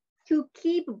party to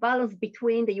keep balance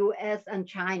between the US and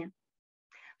China.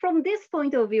 From this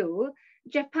point of view,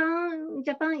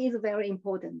 Japan is very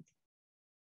important.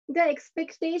 The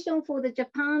expectation for the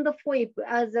Japan FOIP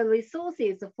as the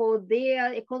resources for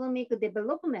their economic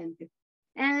development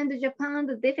and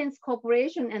Japan defense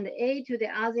cooperation and aid to the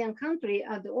ASEAN country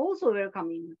are also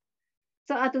welcoming.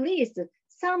 So at least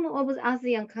some of the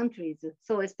ASEAN countries,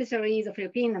 so especially the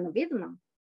Philippines and Vietnam.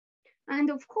 And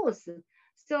of course,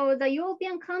 so the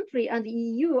European country and the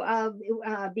EU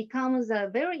becomes a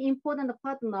very important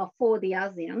partner for the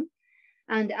ASEAN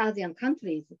and ASEAN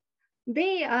countries.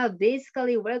 They are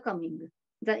basically welcoming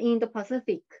the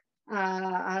Indo-Pacific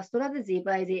strategy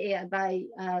by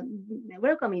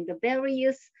welcoming the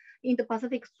various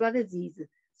Indo-Pacific strategies,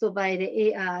 so by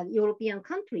the European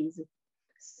countries.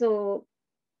 So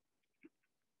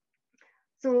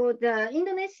the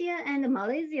Indonesia and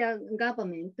Malaysia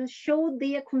government showed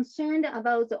their concern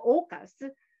about the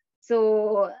AUKUS,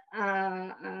 so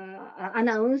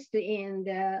announced in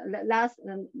the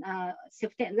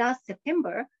last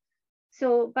September.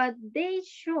 So, but they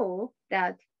show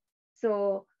that,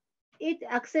 so it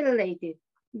accelerated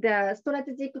the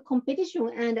strategic competition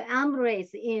and arms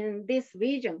race in this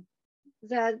region.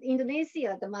 The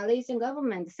Indonesia, the Malaysian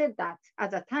government said that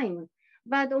at the time.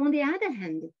 But on the other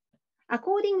hand,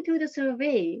 according to the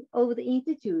survey of the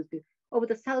Institute of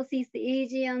the Southeast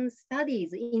Asian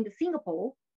Studies in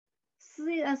Singapore,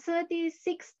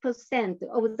 36%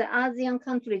 of the ASEAN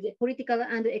countries' political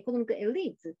and economic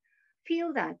elites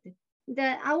feel that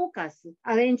the AUKUS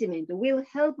arrangement will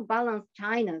help balance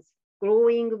China's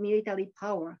growing military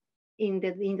power in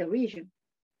the region.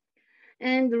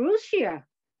 And Russia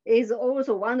is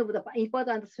also one of the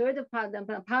important third party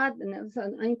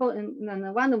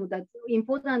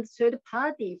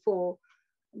for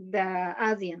the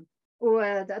ASEAN, or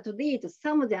at least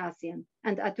some of the ASEAN,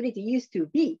 and at least used to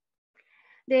be.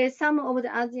 Some of the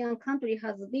ASEAN countries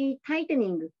has been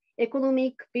tightening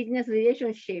economic business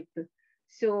relationship.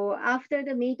 So after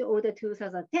the mid of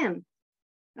 2010,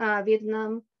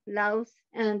 Vietnam, Laos,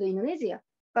 and Indonesia.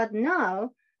 But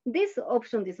now this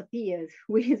option disappears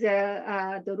with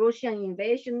the Russian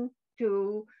invasion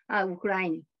to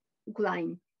Ukraine.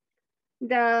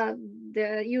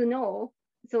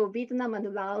 So Vietnam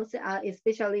and Laos are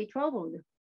especially troubled.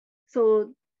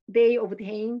 So they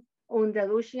obtain on the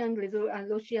Russian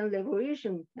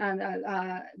revolution and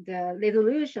the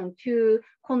resolution to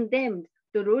condemn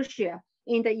the Russia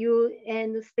in the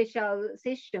UN special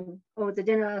session of the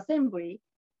General Assembly.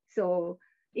 So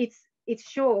it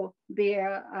shows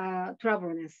their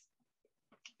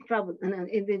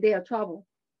their trouble.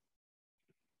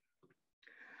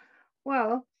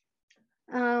 Well,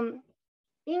 in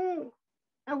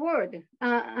a word,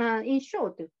 in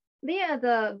short, there is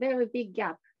a very big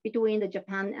gap between the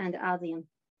Japan and ASEAN.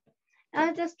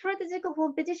 As the strategic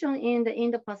competition in the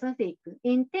Indo-Pacific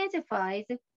intensifies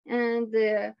and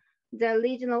the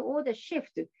regional order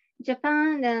shift,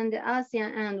 Japan and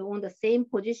ASEAN are on the same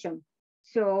position.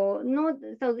 So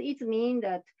it means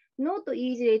that not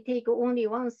easily take only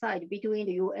one side between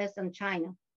the US and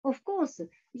China. Of course,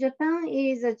 Japan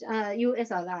is a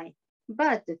US ally,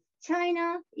 but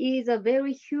China is a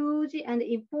very huge and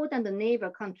important neighbor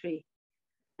country.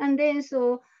 And then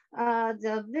so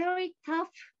the very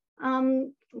tough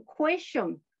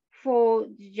question for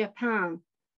Japan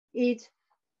is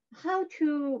how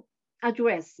to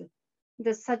address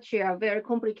such a very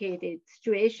complicated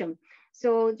situation.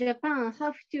 So Japan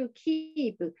have to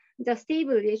keep the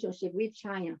stable relationship with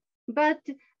China, but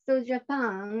so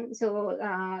Japan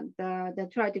they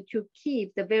try to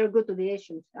keep the very good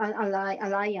relations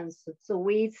alliance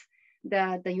with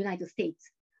the United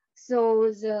States.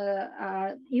 So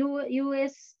the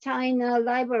US-China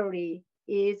rivalry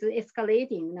is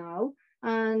escalating now,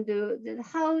 and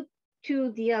how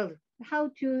to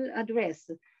address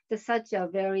such a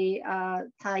very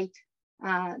tight,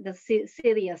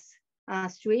 serious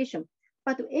situation.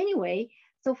 But anyway,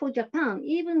 so for Japan,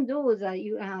 even though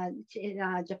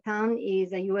Japan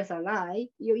is a US ally,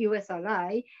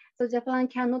 so Japan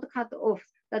cannot cut off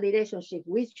the relationship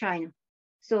with China.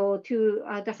 So to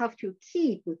have to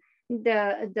keep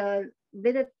the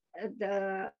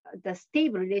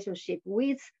stable relationship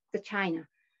with the China,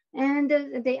 and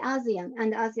the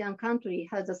ASEAN country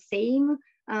has the same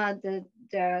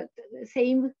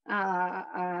same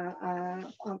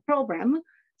program.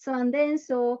 So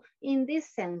so in this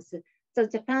sense, so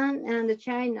Japan and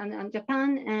China and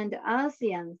Japan and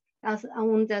ASEAN are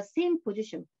on the same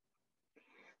position.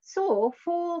 So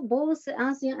for both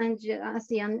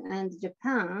ASEAN and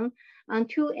Japan, and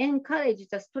to encourage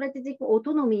the strategic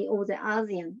autonomy of the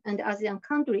ASEAN and ASEAN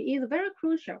country is very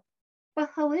crucial.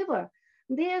 But however,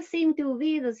 there seems to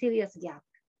be a serious gap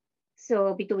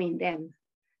so between them.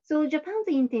 So Japan's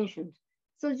intentions.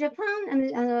 So Japan and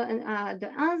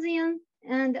the ASEAN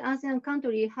and ASEAN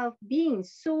country have been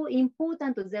so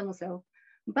important to themselves,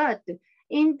 but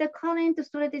in the current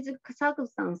strategic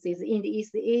circumstances in the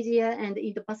East Asia and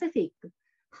Indo-Pacific,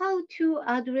 how to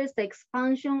address the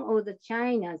expansion of the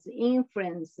China's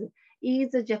influence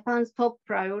is Japan's top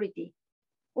priority,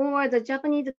 or the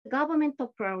Japanese government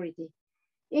top priority.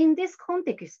 In this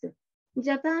context,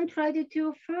 Japan tried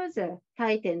to further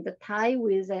tighten the tie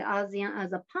with the ASEAN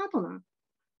as a partner.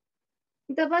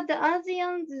 But the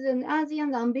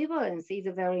ASEAN ambivalence is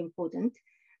very important.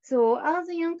 So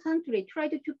ASEAN countries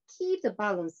tried to keep the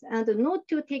balance and not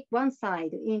to take one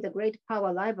side in the great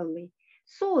power rivalry.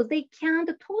 So they can't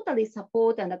totally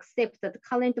support and accept the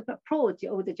current approach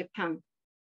of the Japan,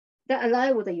 the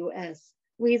ally of the US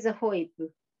with the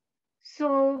HOIP.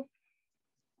 So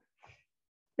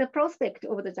the prospect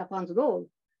of the Japan's role.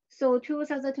 So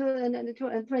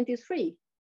 2023,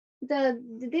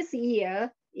 this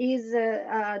year is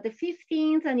the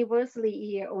 15th anniversary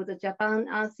year of the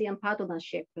Japan-ASEAN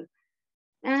partnership.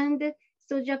 And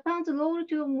so Japan's role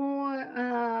to more,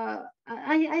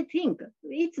 I think,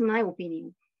 it's my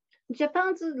opinion,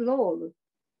 Japan's role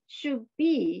should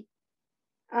be,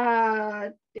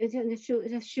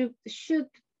 should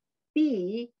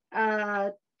be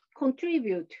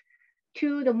contribute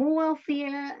to the more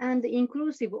fair and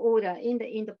inclusive order in the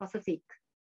Indo-Pacific.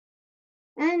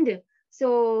 And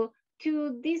so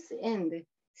to this end,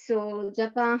 so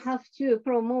Japan have to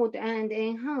promote and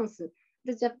enhance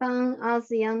the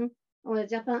Japan-ASEAN or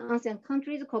Japan-ASEAN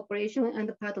countries cooperation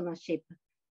and partnership.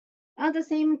 At the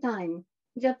same time,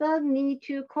 Japan needs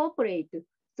to cooperate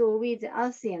so with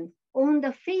ASEAN on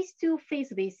the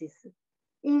face-to-face basis.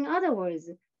 In other words,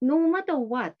 no matter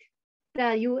what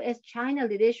the US-China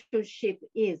relationship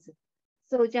is,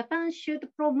 so Japan should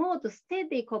promote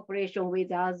steady cooperation with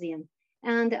ASEAN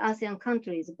and ASEAN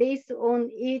countries based on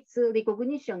its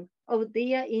recognition of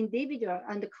their individual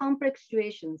and complex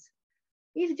situations.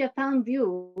 If Japan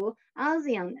views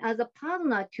ASEAN as a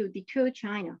partner to deter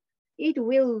China, it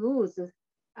will lose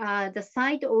the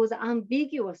sight of the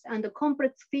ambiguous and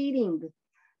complex feeling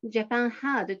Japan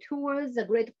had towards the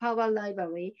great power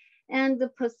rivalry and the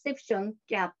perception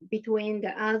gap between the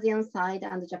ASEAN side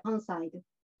and the Japan side.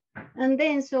 And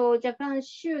then so Japan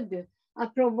should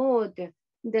promote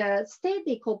the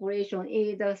steady cooperation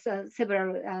in the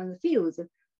several fields.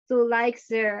 So like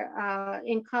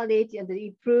encourage and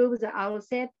improve the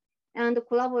RCEP and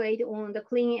collaborate on the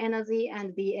clean energy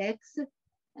and DX,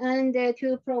 and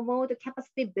to promote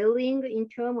capacity building in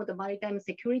terms of the maritime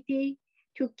security,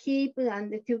 to keep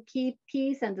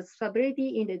peace and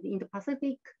stability in the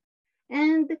Indo-Pacific,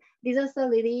 and disaster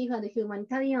relief and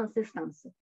humanitarian assistance.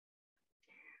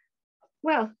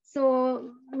 Well,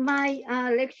 so my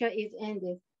lecture is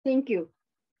ended. Thank you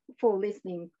for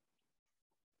listening.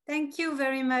 Thank you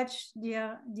very much,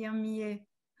 dear Mie.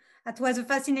 That was a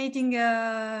fascinating,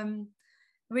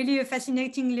 really a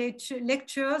fascinating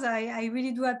lectures. I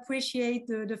really do appreciate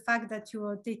the fact that you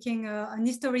are taking an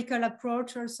historical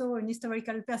approach, also an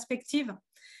historical perspective,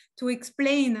 to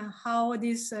explain how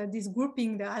this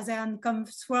grouping, the ASEAN,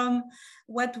 comes from,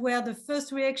 what were the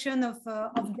first reaction of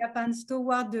Japan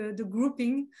toward the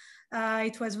grouping.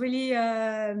 It was really,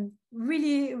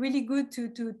 really good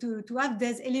to have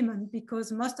this element,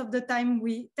 because most of the time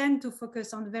we tend to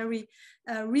focus on very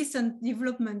recent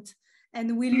development,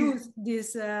 and we lose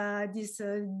this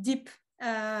deep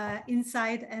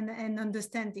insight and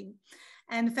understanding.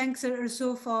 And thanks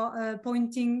also for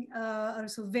pointing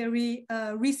also very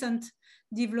recent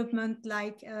development,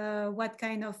 like what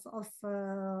kind of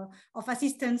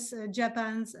assistance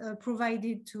Japan's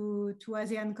provided to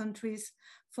ASEAN countries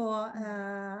for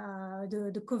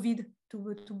the COVID,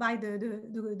 to buy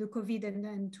the COVID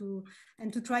and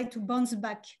to try to bounce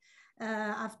back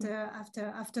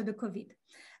after the COVID.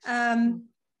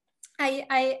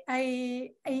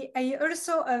 I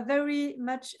also very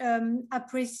much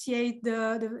appreciate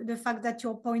the fact that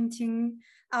you're pointing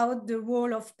out the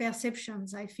role of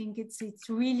perceptions. I think it's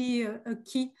really a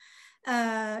key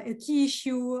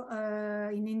issue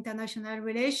in international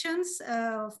relations.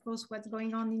 Of course, what's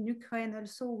going on in Ukraine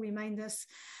also reminds us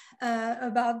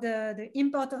about the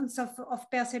importance of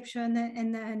perception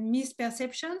and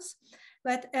misperceptions.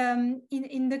 But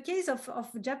in the case of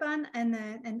Japan and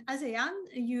ASEAN,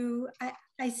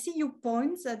 I see your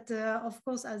points that of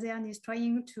course ASEAN is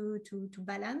trying to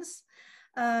balance,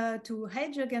 to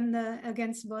hedge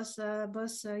against both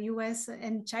US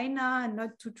and China, and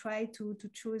not to try to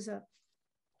choose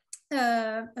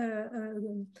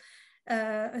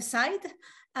a side.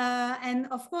 And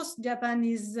of course, Japan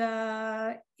is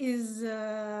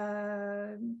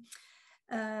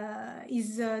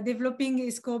developing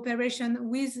its cooperation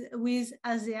with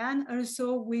ASEAN,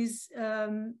 also with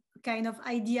kind of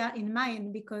idea in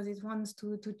mind, because it wants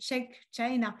to check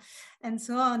China and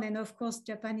so on. And of course,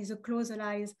 Japan is a close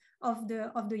ally of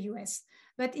the US.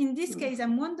 But in this case,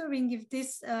 I'm wondering if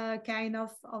this kind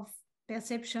of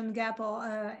perception gap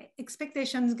or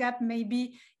expectations gap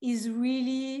maybe is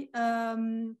really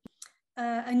an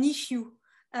issue,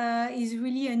 is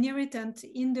really an irritant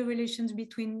in the relations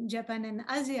between Japan and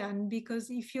ASEAN. Because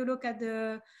if you look at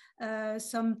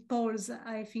some polls,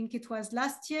 I think it was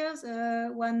last year's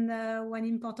one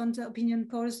important opinion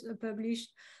polls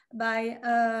published by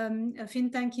a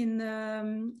think tank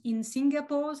in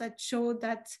Singapore that showed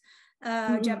that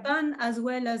Japan as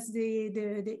well as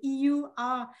the EU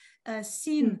are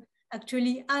seen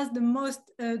actually as the most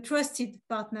trusted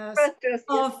partners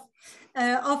of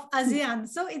ASEAN.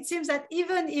 So it seems that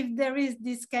even if there is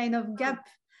this kind of gap,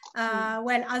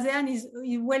 well, ASEAN is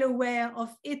well aware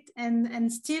of it,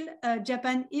 and still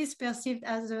Japan is perceived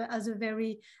as a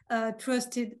very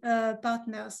trusted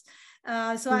partners.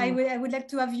 So I would like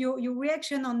to have your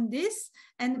reaction on this,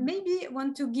 and maybe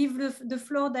want to give the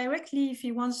floor directly if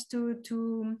he wants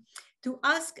to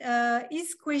ask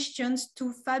his questions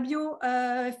to Fabio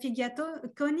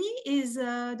Figliatoni. Is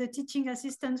the teaching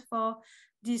assistant for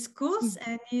this course,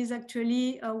 and he's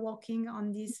actually working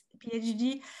on this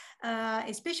PhD,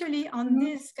 especially on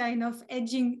this kind of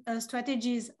hedging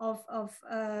strategies of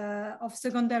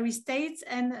secondary states,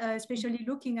 and especially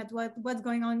looking at what's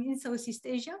going on in Southeast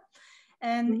Asia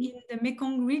and in the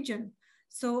Mekong region.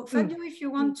 So Fabio, if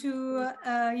you want to,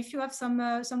 if you have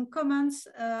some comments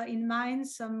in mind,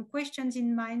 some questions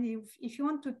in mind, if you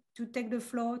want to take the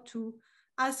floor to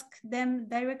ask them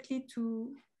directly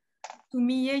to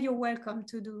Mie, you're welcome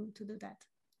to do that.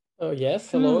 Oh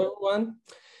yes, hello everyone.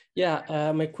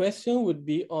 Yeah, my question would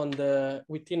be on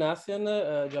within ASEAN,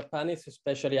 Japan is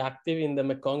especially active in the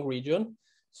Mekong region,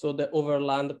 so the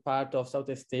overland part of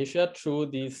Southeast Asia, through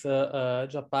this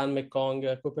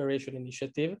Japan-Mekong Cooperation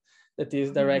Initiative that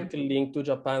is directly linked to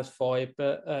Japan's FOIP,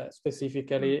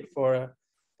 specifically for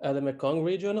the Mekong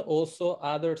region. Also,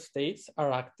 other states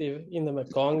are active in the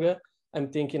Mekong. I'm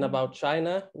thinking about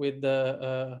China with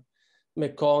the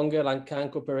Mekong-Lankan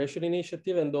Cooperation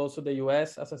Initiative, and also the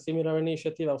US as a similar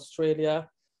initiative, Australia,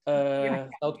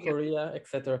 South Korea,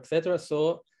 etc., etc.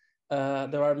 So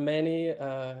there are many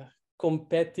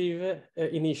competitive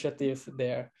initiatives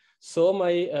there. So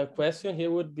my question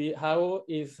here would be, how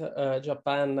is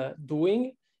Japan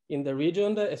doing in the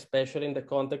region, especially in the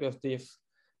context of this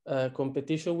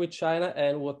competition with China,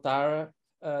 and what are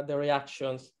the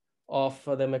reactions of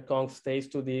the Mekong states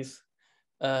to this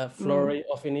flurry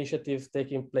of initiatives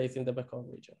taking place in the Mekong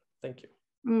region? Thank you.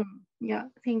 Yeah,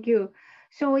 thank you.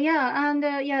 So yeah, and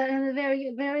and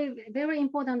very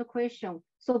important question.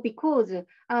 So because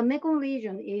Mekong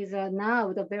region is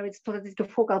now the very strategic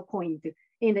focal point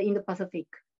in the Indo-Pacific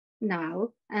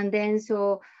now, and then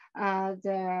so as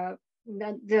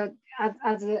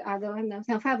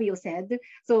Fabio said,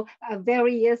 so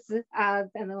various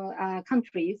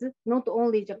countries, not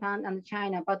only Japan and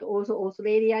China, but also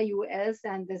Australia, US,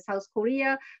 and South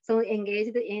Korea, so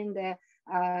engaged in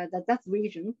that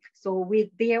region, so with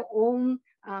their own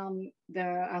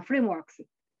frameworks.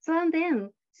 So and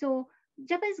then so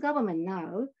Japanese government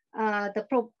now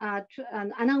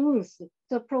announced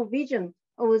the provision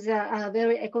of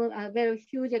very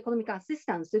huge economic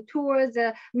assistance towards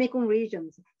Mekong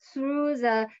regions through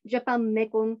the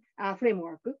Japan-Mekong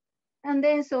framework. And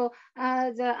then so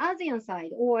the ASEAN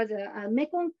side, or the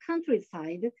Mekong country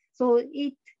side, so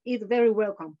it is very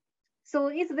welcome. So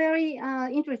it's very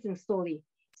interesting story.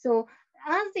 So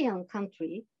ASEAN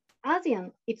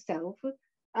itself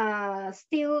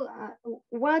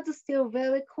was still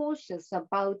very cautious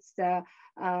about the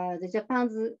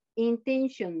Japan's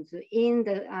intentions in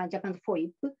the Japan's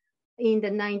FOIP, in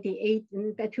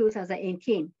the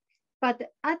 2018. But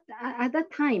at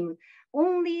that time,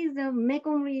 only the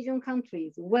Mekong region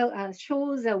countries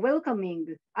shows a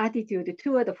welcoming attitude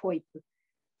toward the FOIP.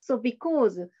 So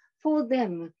because for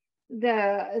them,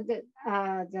 the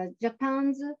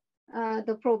Japan's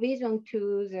the provision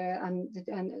to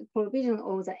the provision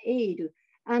of the aid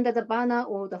under the banner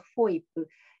of the FOIP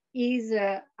is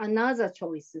another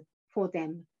choice for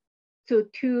them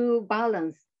to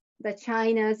balance the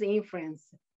China's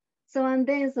influence. So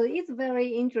it's very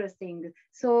interesting.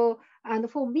 So and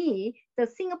for me, the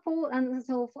Singapore and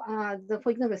so for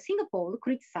example, Singapore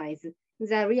criticized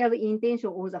the real intention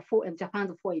of the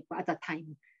Japan's FOIP at that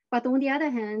time. But on the other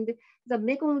hand, the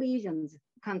Mekong regions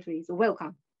countries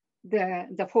welcome the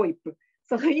FOIP.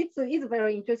 So it's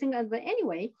very interesting. And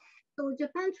anyway, so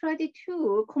Japan tried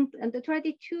to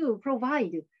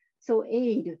provide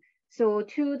aid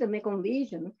to the Mekong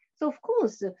region. So of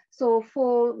course, so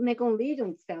for Mekong region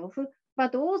itself,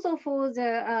 but also for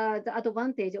the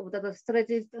advantage of the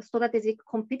strategic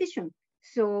competition.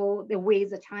 So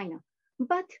with China,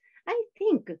 but I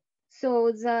think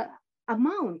so the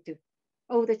amount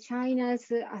of the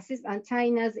China's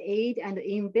aid and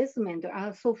investment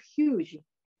are so huge,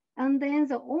 and then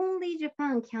only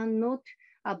Japan cannot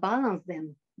balance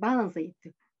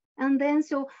it, and then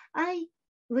so I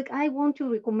want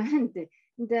to recommend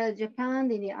the Japan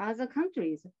and the other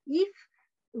countries, if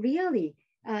really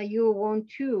you want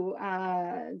to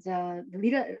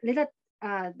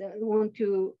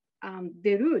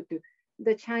dilute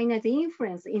the China's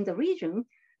influence in the region,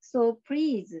 so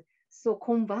please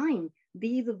combine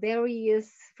these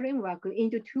various framework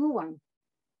into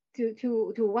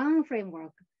one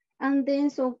framework, and then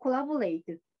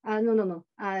collaborate.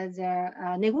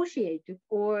 Negotiate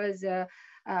or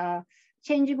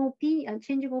changing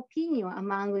opinion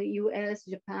among the U.S.,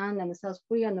 Japan, and South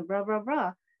Korea, and blah blah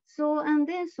blah. So and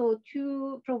then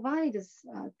to provide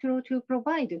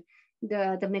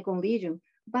the Mekong region,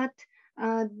 but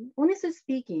honestly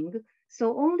speaking,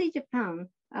 so only Japan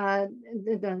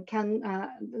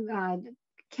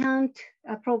can't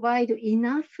provide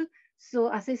enough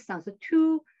assistance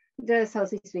to the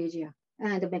Southeast Asia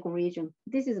and the Mekong region.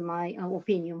 This is my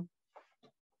opinion.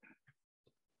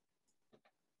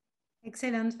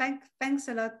 Excellent. Thanks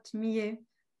a lot, Mie.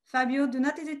 Fabio, do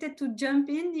not hesitate to jump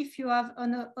in if you have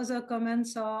other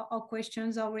comments or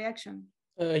questions or reaction.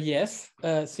 Yes,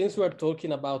 since we're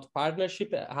talking about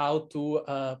partnership, how to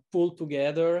pull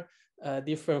together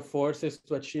different forces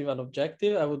to achieve an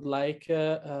objective, I would like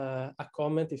a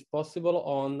comment, if possible,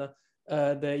 on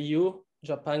the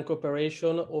EU-Japan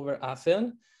cooperation over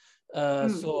ASEAN.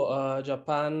 So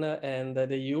Japan and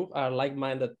the EU are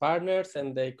like-minded partners,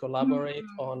 and they collaborate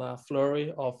on a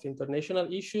flurry of international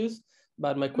issues.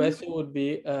 But my question would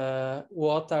be,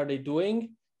 what are they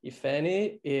doing, if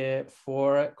any,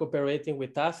 for cooperating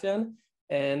with ASEAN,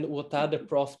 and what are the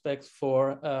prospects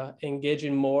for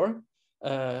engaging more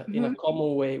in a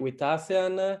common way with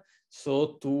ASEAN,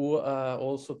 so to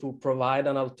also to provide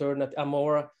an alternative, a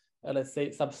more let's say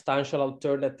substantial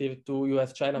alternative to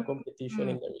US-China competition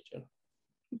in the region.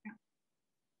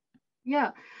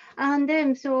 Yeah, and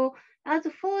then so as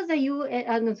for the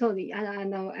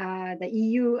the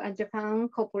EU and Japan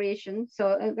cooperation,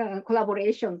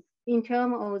 collaboration in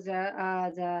terms of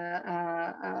the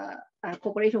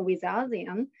cooperation with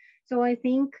ASEAN, so I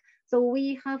think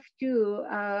we have to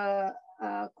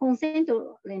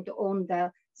concentrate on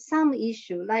some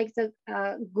issue like the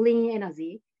green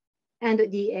energy and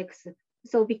DX.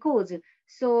 So because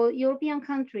European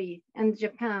countries and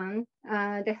Japan,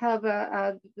 they have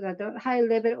a high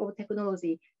level of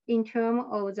technology in terms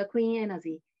of the clean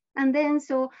energy, and then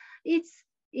it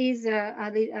is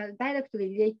directly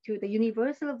related to the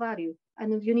universal value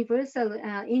and universal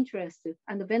interest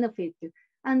and benefit,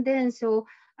 and then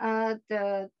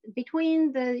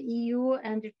between the EU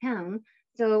and Japan,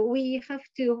 so we have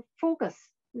to focus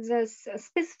the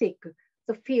specific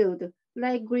field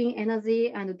like green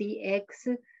energy and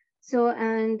DX,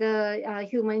 and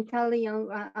humanitarian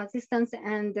assistance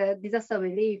and disaster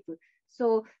relief.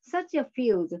 So such a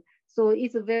field,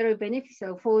 it's very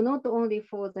beneficial for not only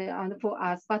for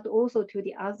us but also to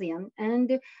the ASEAN,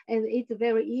 and it's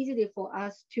very easy for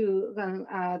us to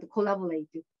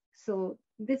collaborate. So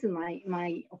this is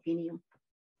my opinion.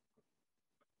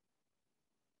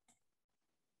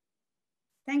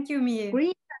 Thank you,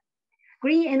 Mie.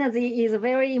 Green energy is a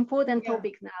very important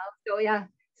topic now.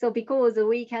 So because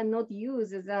we cannot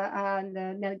use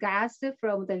the gas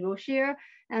from Russia,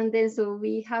 and then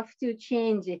we have to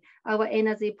change our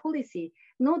energy policy,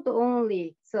 not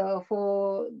only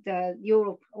for the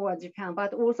Europe or Japan,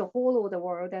 but also all over the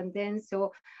world. And then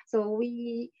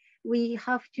we we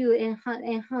have to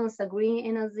enhance the green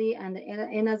energy and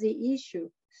energy issue.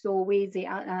 So with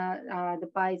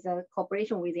by the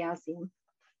cooperation with the ASEAN.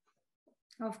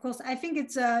 Of course, I think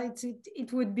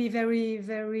it would be very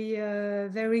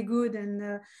good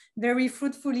and very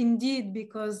fruitful indeed,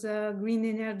 because green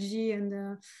energy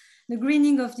and the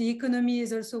greening of the economy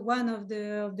is also one of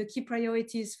the key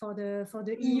priorities for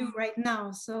the EU right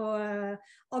now. So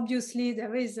obviously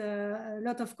there is a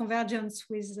lot of convergence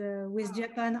with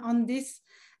Japan on this,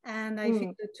 and I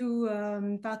think the two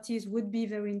parties would be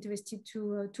very interested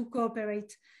to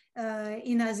cooperate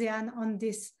in ASEAN on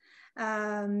this.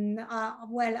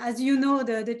 Well, as you know,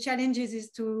 the challenges is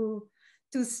to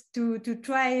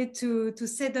try to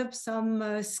set up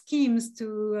some schemes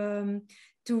to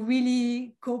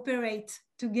really cooperate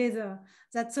together.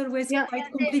 That's always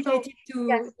quite complicated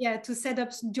to set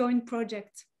up joint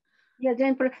projects. Yeah,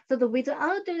 so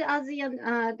without the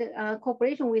ASEAN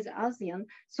cooperation with ASEAN,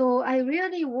 so I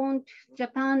really want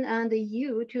Japan and the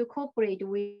EU to cooperate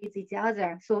with each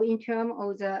other. So in terms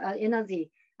of the energy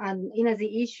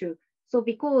issue. So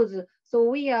because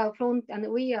we are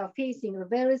facing a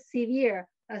very severe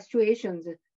situations.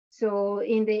 So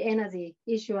in the energy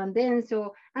issue, and then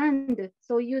so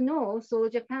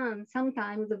Japan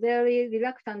sometimes very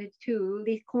reluctant to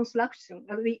reconstruct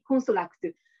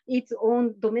its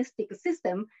own domestic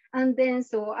system, and then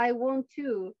so I want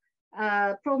to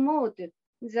promote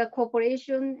the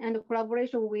cooperation and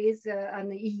collaboration with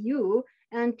the EU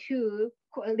and to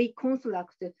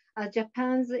reconstruct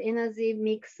Japan's energy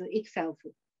mix itself.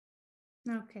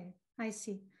 Okay, I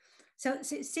see. So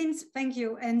thank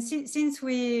you. And since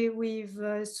we've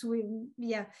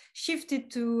shifted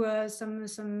to some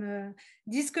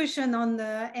discussion on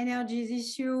the energy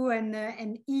issue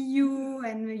and EU,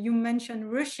 and you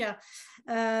mentioned Russia,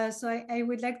 so I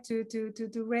would like to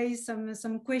raise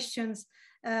some questions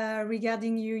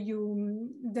regarding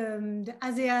the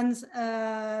ASEAN's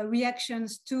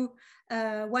reactions to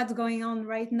what's going on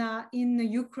right now in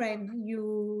Ukraine.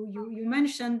 You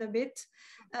mentioned a bit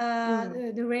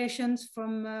the reaction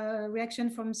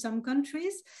from some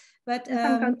countries, but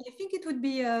I think it would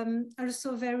be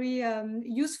also very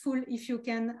useful if you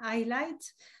can highlight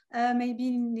maybe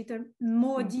in little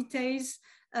more details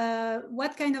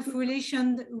what kind of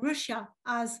relation Russia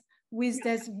has with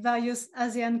these various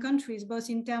ASEAN countries, both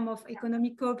in terms of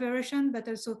economic cooperation, but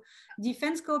also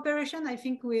defense cooperation. I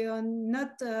think we are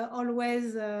not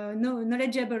always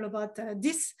knowledgeable about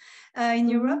this in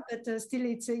Europe, but still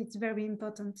it's very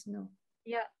important to know.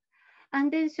 Yeah, and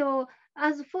then so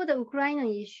as for the Ukrainian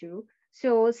issue,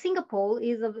 so Singapore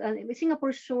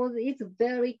shows its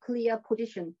very clear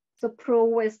position, so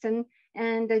pro-Western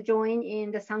and join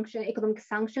in the economic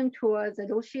sanction towards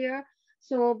Russia.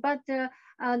 So, but the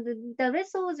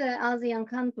rest of the ASEAN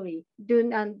country do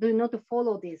not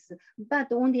follow this.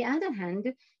 But on the other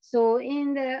hand, so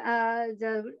in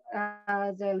the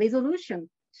resolution,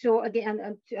 so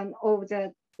again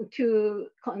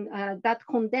that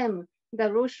condemn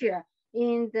the Russia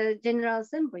in the General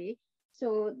Assembly,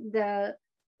 so the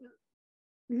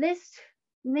list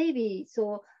maybe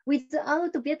so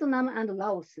without Vietnam and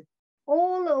Laos,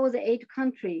 all of the 8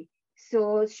 countries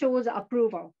so shows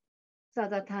approval at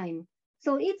that time.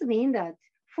 So it means that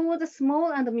for the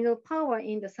small and middle power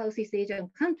in the Southeast Asian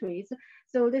countries,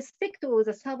 so respect of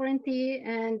the sovereignty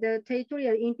and the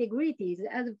territorial integrity is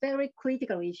a very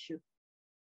critical issue.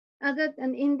 And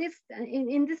in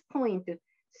this point,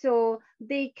 so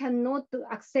they cannot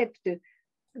accept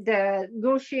the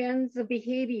Russians'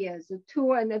 behaviors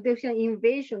toward the Russian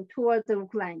invasion towards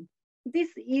Ukraine. This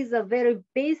is a very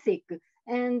basic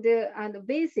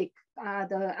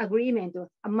the agreement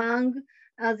among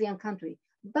ASEAN countries.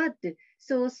 But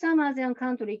so some ASEAN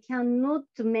countries cannot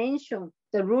mention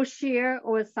the Russia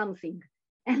or something.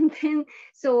 And then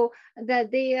so that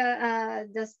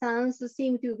the stance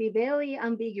seem to be very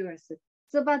ambiguous.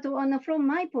 So but from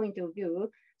my point of view,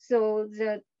 so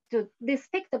the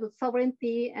respect of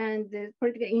sovereignty and the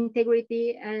political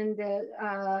integrity and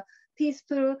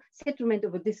peaceful settlement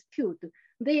of a dispute,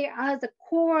 they are the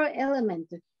core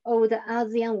element of the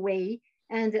ASEAN way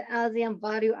and the ASEAN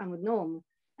value and norm.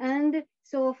 And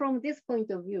so from this point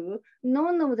of view,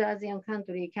 none of the ASEAN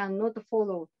countries cannot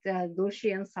follow the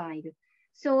Russian side.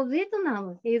 So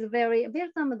Vietnam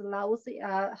and Laos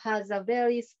has a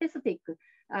very specific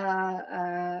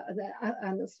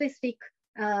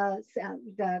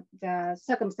the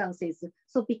circumstances.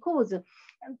 So because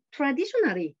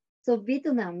traditionally, so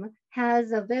Vietnam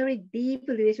has a very deep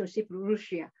relationship with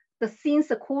Russia since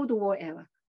the Cold War era.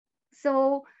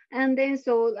 So and then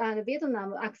so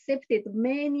Vietnam accepted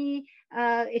many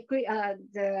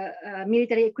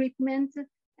military equipment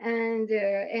and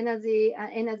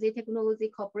energy technology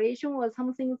cooperation was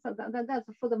something that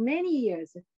for the many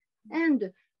years.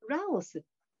 And Laos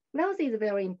is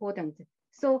very important.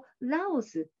 So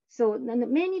Laos, so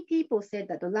many people said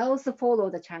that Laos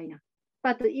followed China,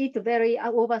 but it's very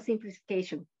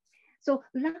oversimplification. So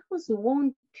Laos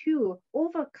want to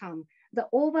overcome the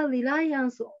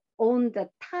over-reliance on the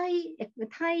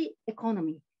Thai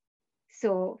economy.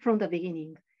 So from the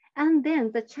beginning, and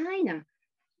then the China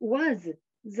was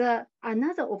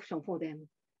another option for them.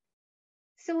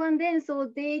 So and then so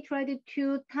they tried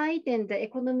to tighten the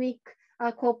economic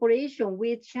cooperation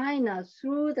with China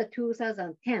through the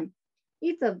 2010.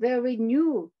 It's a very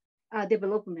new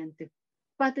development.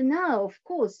 But now, of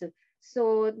course,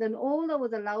 so then all of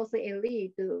the Laos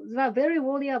elite were very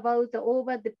worried about the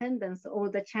over dependence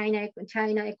of the China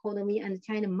economy and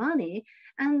China money,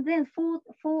 and then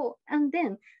and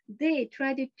then they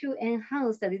tried to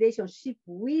enhance the relationship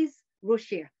with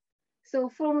Russia. So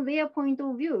from their point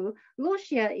of view,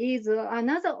 Russia is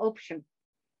another option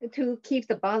to keep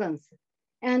the balance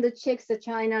and checks the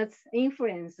China's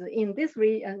influence in this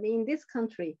in this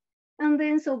country. And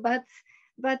then so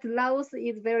but Laos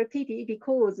is very pity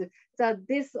because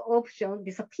this option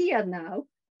disappeared now.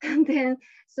 And then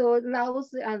so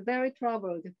Laos are very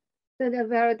troubled.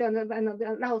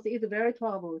 Laos is very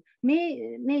troubled.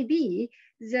 Maybe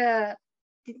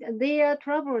their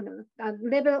trouble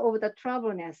level of the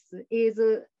troubleness is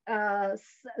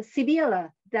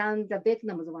severer than the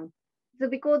Vietnam's one. So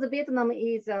because Vietnam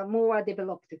is more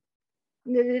developed,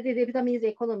 the Vietnamese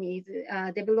economy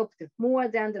is developed more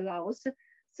than the Laos.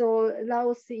 So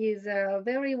Laos is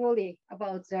very worried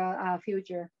about the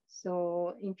future.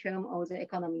 So in terms of the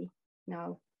economy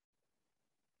now.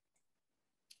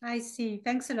 I see.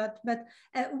 Thanks a lot. But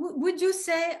would you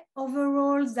say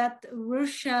overall that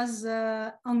Russia's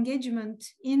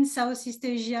engagement in Southeast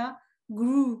Asia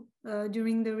grew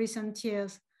during the recent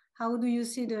years? How do you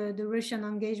see the Russian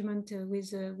engagement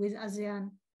with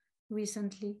ASEAN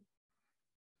recently?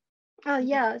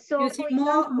 Yeah. So do you see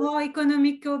more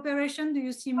economic cooperation? Do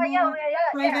you see more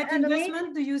private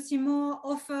investment? Do you see more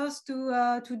offers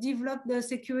to develop the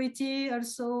security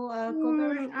also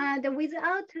cooperation?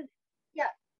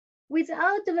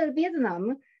 Without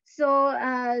Vietnam, so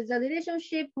the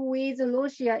relationship with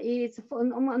Russia is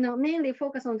mainly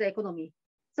focused on the economy.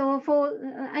 So for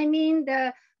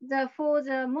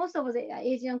most of the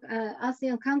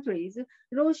ASEAN countries,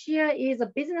 Russia is a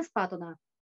business partner,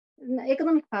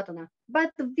 economic partner,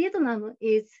 but Vietnam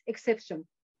is exception.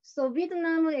 So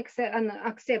Vietnam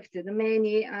accepted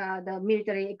many the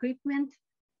military equipment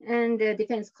and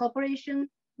defense cooperation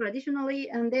traditionally,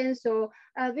 and then so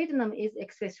Vietnam is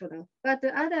exceptional. But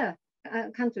the other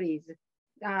countries,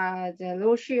 the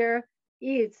Russia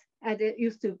is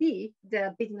used to be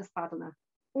the business partner,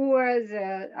 or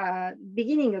the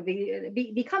beginning of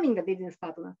becoming the business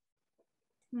partner.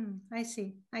 I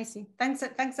see.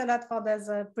 Thanks a lot for those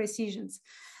precisions.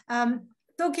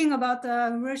 Talking about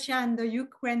Russia and the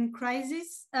Ukraine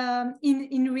crisis,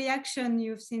 in reaction,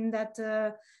 you've seen that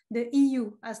the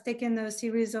EU has taken a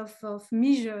series of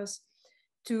measures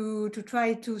to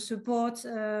try to support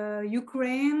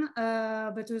Ukraine,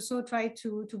 but also try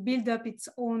to build up its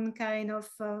own kind of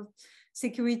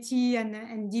security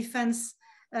and defense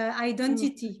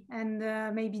identity, and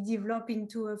maybe develop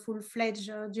into a full-fledged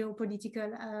geopolitical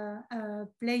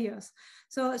players.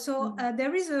 So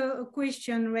there is a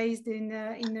question raised in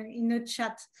a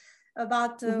chat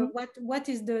about what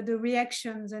is the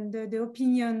reactions and the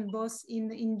opinion both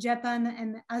in Japan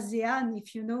and ASEAN,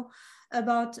 if you know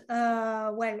about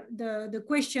the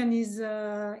question is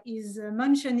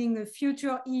mentioning a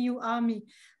future EU army.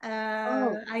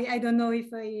 I don't know if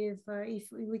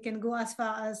we can go as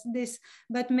far as this,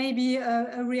 but maybe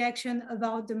a reaction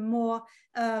about the more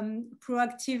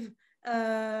proactive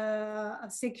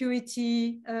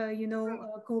security,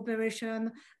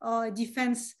 cooperation or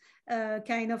defense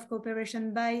kind of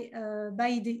cooperation by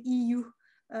the EU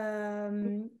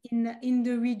in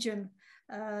the region.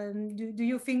 Do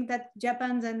you think that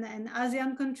Japan and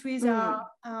ASEAN countries are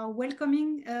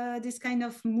welcoming this kind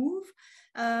of move?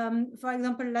 For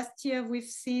example, last year we've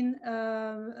seen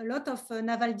a lot of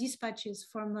naval dispatches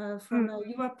from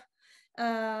Europe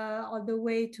all the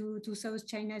way to South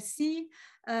China Sea,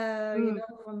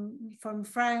 from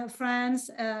France,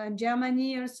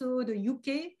 Germany, also the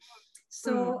UK.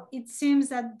 So it seems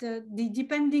that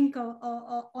depending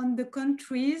on the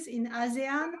countries in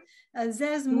ASEAN,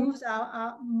 these moves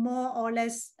are more or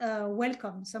less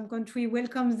welcome. Some country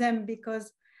welcomes them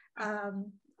because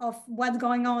of what's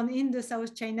going on in the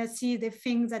South China Sea. They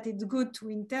think that it's good to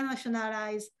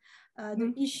internationalize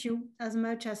the issue as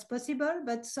much as possible.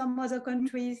 But some other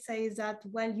countries say that,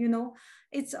 well, you know,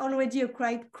 it's already a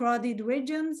quite crowded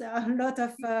region. There are a lot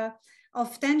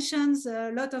of tensions,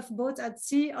 a lot of boats at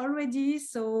sea already.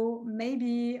 So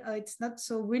maybe it's not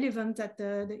so relevant that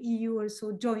the EU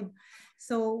also join.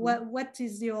 So what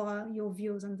is your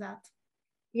views on that?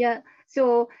 Yeah,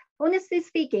 so honestly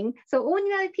speaking, so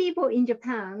ordinary people in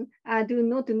Japan do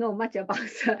not know much about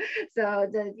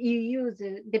the EU's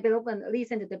development,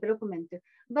 recent development.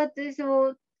 But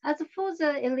so as for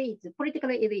the elites, political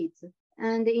elites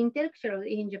and the intellectuals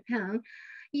in Japan,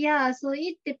 yeah, so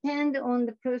it depends on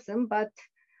the person, but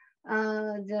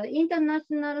the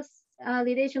international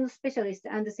relations specialist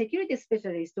and the security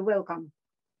specialist welcome,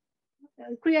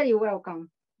 clearly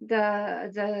welcome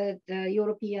the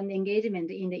European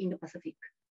engagement in the Indo-Pacific.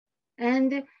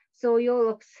 And so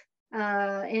Europe's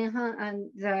and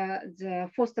the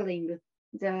fostering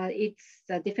its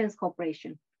defense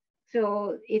cooperation.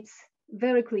 So it's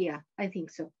very clear, I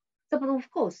think so. So, but of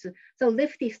course, so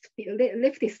leftist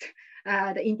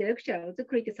the intellectuals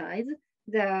criticize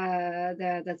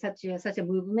such a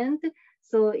movement.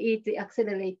 So it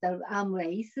accelerates the arm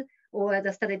race or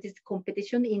the strategic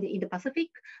competition in the Indo-Pacific.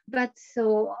 But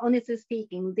so honestly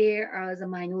speaking, there are the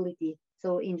minority.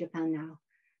 So in Japan now,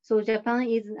 so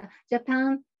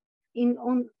Japan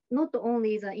on not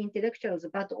only the intellectuals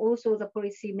but also the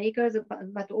policy makers,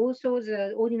 but also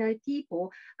the ordinary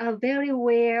people are very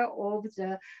aware of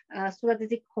the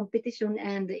strategic competition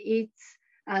and its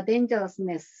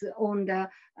dangerousness on the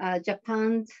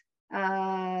Japan's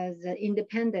the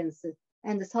independence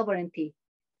and the sovereignty.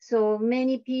 So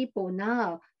many people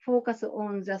now focus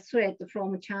on the threat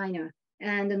from China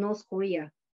and North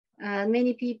Korea.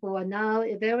 Many people are now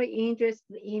very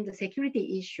interested in the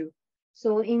security issue.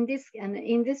 So in this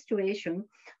situation,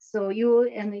 so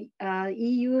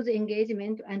EU's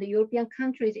engagement and the European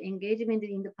countries' engagement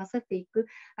in the Pacific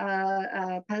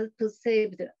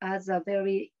perceived as a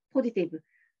very positive,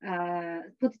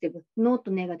 not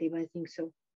negative, I think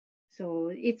so. So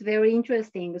it's very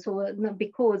interesting. So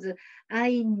because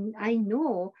I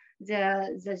know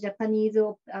the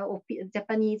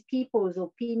Japanese people's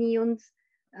opinions,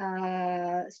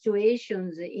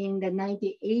 situations in the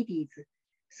 1980s.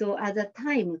 So at that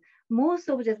time, most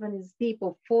of Japanese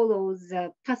people follow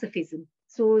the pacifism.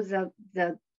 So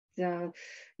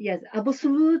yes,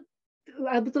 absolutism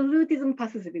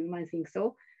pacifism, I think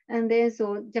so. And then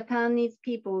so Japanese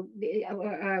people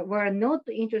were not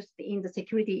interested in the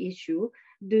security issue,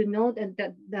 did not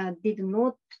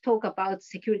talk about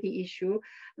security issue,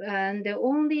 and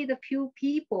only the few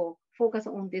people focus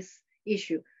on this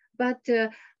issue. But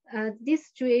this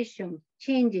situation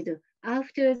changed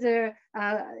after the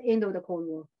end of the Cold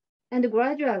War, and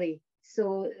gradually,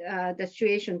 so the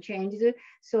situation changed.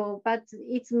 So, but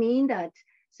it means that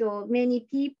so many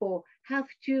people have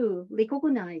to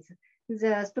recognize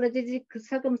the strategic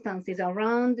circumstances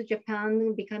around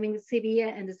Japan becoming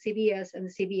severe and severe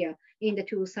and severe in the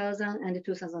 2000 and the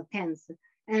 2010s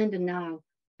and now.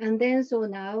 And then so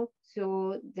now,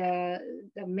 so the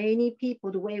many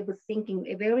people, the way of thinking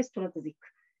are very strategic.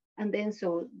 And then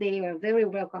so they are very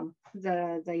welcome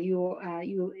the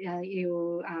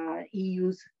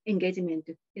EU's engagement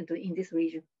in this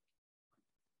region.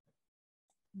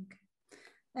 Okay.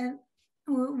 And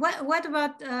what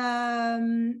about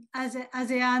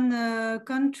ASEAN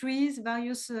countries,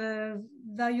 various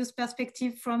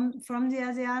perspectives from the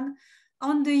ASEAN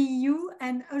on the EU?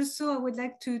 And also I would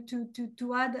like to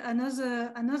add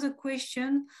another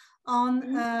question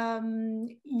on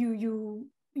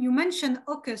you mentioned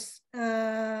AUKUS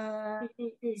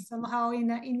somehow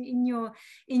in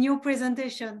your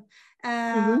presentation,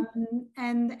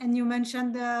 and you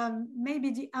mentioned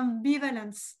maybe the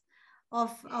ambivalence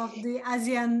of the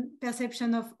ASEAN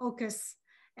perception of AUKUS,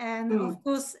 and of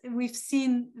course we've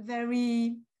seen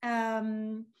very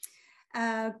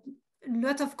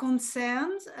lot of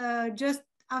concerns just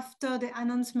after the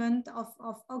announcement of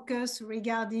AUKUS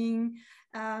regarding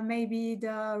maybe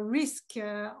the risk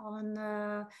on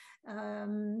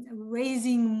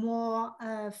raising more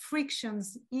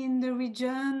frictions in the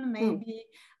region, maybe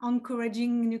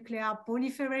encouraging nuclear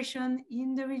proliferation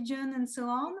in the region and so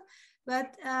on.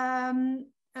 But a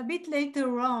bit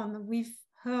later on, we've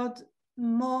heard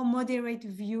more moderate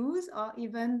views or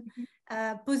even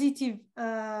positive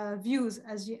views,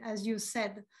 as you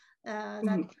said.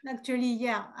 That actually,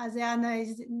 yeah,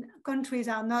 ASEAN countries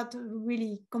are not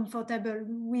really comfortable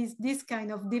with this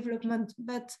kind of development,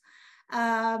 but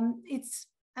it's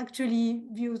actually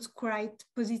viewed quite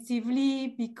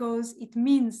positively because it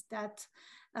means that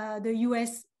the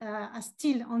US are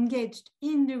still engaged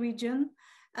in the region,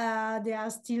 They are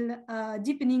still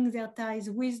deepening their ties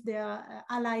with their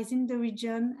allies in the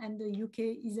region, and the UK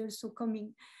is also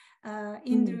coming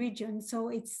in the region. So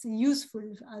it's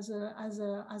useful as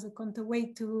a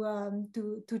counterweight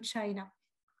to China.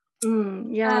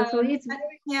 Yeah, so it's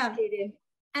very complicated.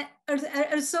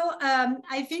 Also,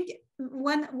 I think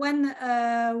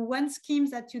one scheme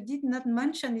that you did not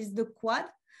mention is the Quad.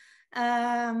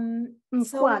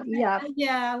 Quad,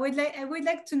 yeah. I would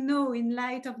like to know, in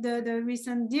light of the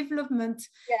recent development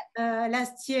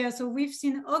last year. So we've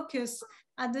seen AUKUS.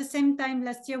 At the same time,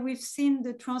 last year we've seen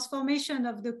the transformation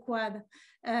of the Quad.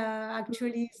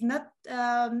 Actually, it's not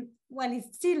well.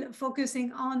 It's still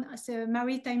focusing on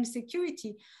maritime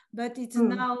security, but it's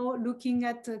now looking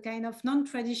at a kind of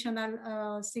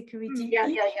non-traditional security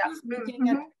issues, looking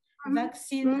at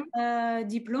vaccine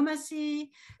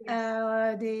diplomacy.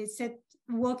 They set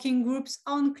working groups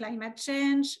on climate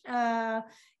change,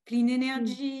 clean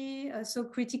energy, so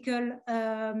critical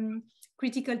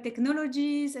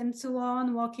technologies and so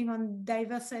on, working on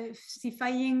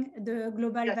diversifying the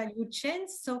global value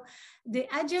chains. So the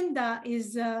agenda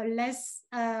is less,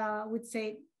 I would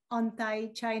say,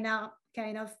 anti-China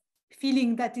kind of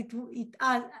feeling that it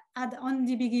had on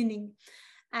the beginning.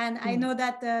 And I know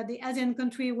that the ASEAN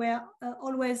countries were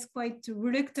always quite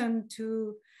reluctant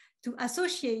to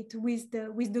associate with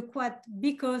the Quad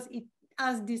because it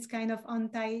has this kind of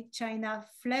anti-China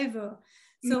flavor.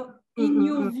 So in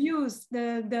your views,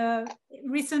 the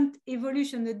recent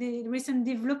evolution, the recent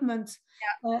development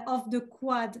of the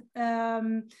Quad,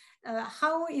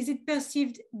 how is it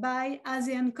perceived by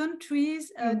ASEAN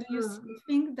countries? Do you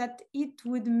think that it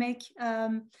would make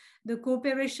the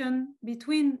cooperation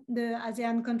between the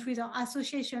ASEAN countries, or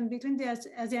association between the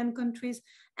ASEAN countries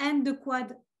and the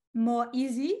Quad more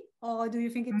easy, or do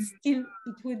you think it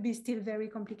would be still very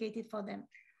complicated for them?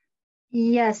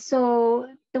 Yes, so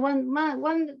the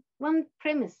one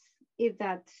premise is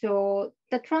that so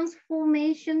the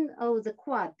transformation of the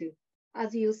Quad,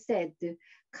 as you said,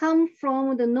 come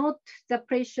from not the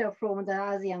pressure from the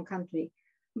ASEAN country,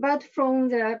 but from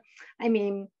the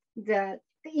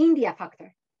India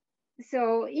factor.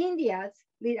 So India's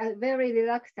very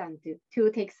reluctant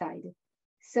to take side.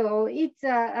 So it's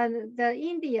the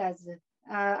India's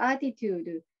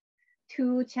attitude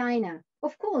to China.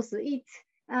 Of course, it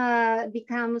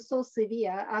becomes so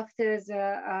severe after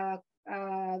the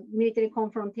military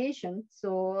confrontation.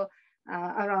 So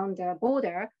around the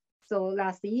border. So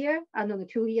last year,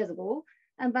 2 years ago.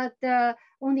 But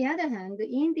on the other hand,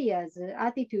 India's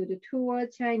attitude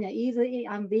toward China is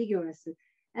ambiguous,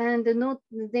 and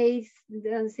they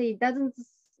say doesn't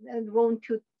want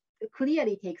to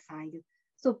clearly take side.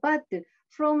 So, but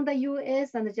from the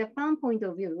US and Japan point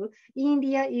of view,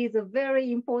 India is a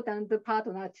very important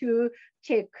partner to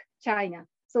check China.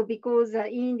 So because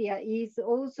India is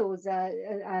also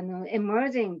the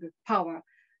emerging power,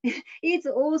 it's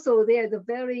also there's a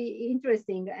very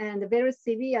interesting and very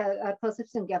severe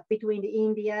perception gap between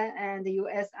India and the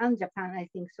US and Japan, I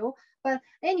think so. But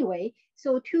anyway,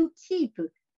 so to keep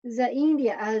the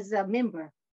India as a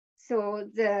member, so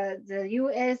the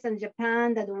US and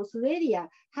Japan and Australia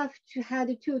had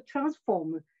to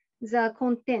transform the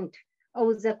content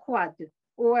of the Quad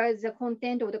or the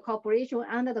content of the cooperation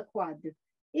under the Quad.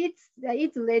 It's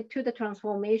led to the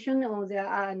transformation of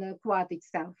the Quad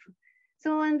itself.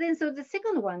 So and then so the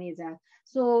second one is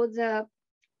so the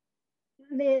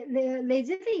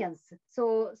resilience,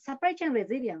 so supply chain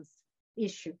resilience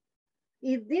issue.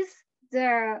 Is this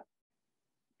the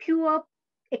pure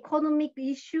economic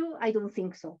issue? I don't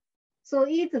think so. So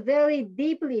it's very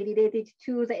deeply related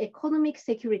to the economic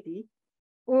security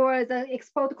or the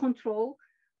export control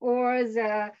or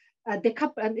the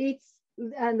decoupling,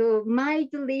 and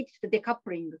might lead to the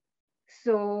decoupling.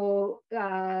 So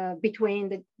between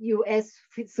the US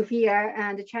sphere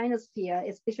and China sphere,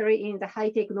 especially in the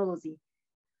high technology.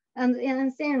 And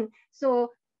then,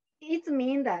 so it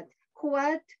means that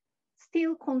Quad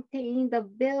still contain the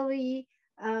very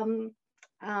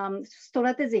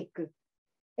strategic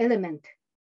element.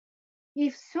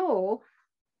 If so,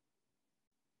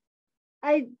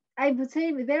 I would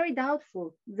say very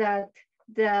doubtful that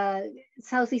the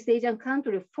Southeast Asian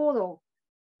country follow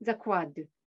the Quad.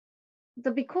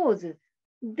 Because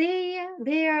the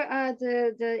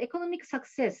economic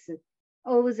success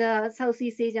of the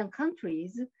Southeast Asian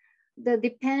countries that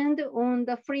depend on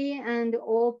the free and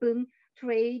open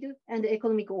trade and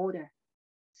economic order.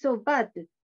 So,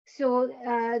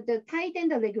 the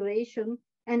tightened regulation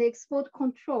and export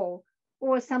control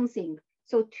or something.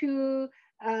 So to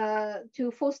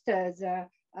foster the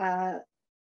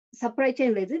supply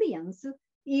chain resilience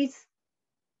is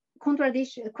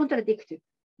contradictory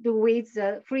with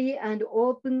the free and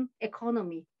open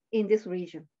economy in this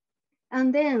region.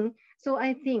 And then, so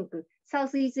I think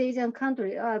Southeast Asian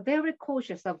countries are very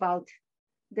cautious about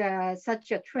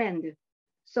such a trend.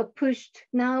 So pushed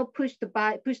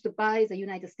by the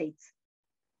United States.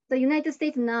 The United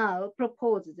States now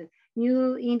proposed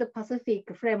new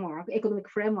Indo-Pacific framework, economic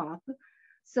framework.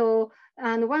 So,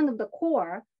 and one of the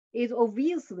core is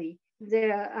obviously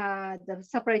the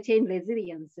supply chain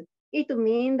resilience. It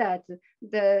means that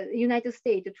the United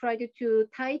States tried to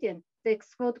tighten the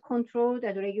export control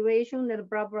and regulation and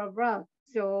blah, blah, blah.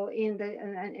 So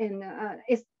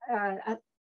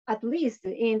at least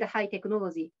in the high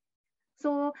technology.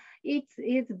 So it's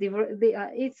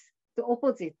the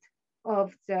opposite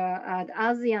of the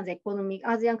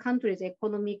ASEAN countries'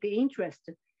 economic interest.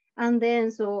 And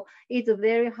then, so it's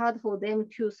very hard for them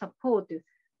to support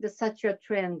such a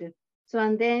trend. So,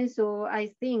 and then, so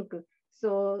I think,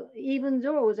 so even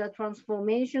though the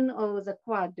transformation of the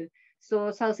Quad,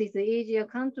 so Southeast Asia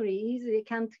countries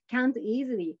can't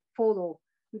easily follow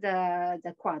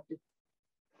the Quad.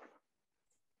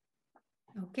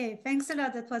 Okay, thanks a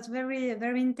lot. That was very,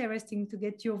 very interesting to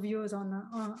get your views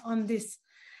on this.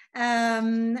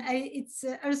 It's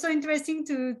also interesting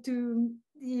to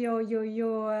your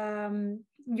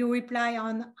reply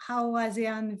on how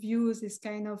ASEAN views this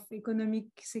kind of economic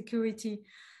security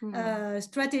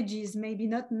strategies, maybe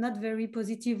not very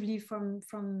positively from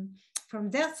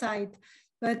their side.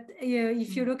 But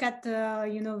if you look at,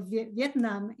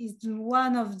 Vietnam is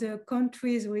one of the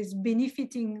countries who is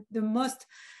benefiting the most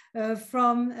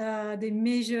from the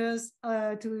measures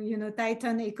to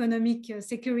tighten economic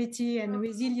security and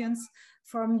resilience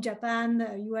from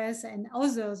Japan, US, and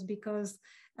others, because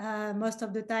most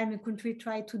of the time the country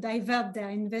try to divert their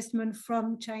investment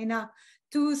from China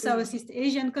to Southeast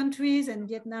Asian countries, and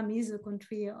Vietnam is a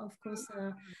country, of course,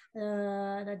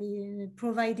 that is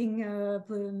providing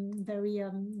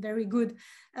very good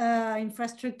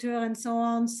infrastructure and so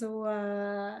on. So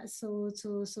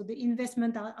the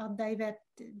investment are diverted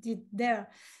there.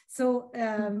 So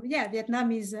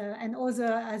Vietnam is and other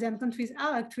ASEAN countries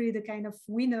are actually the kind of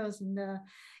winners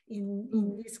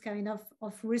in this kind of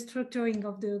restructuring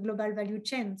of the global value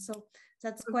chain. So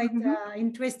that's quite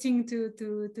interesting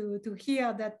to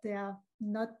hear that there are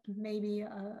not maybe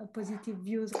a positive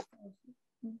views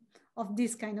of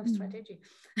this kind of strategy.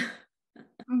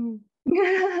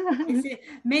 I see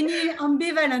many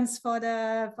ambivalence for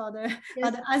the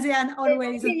ASEAN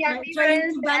always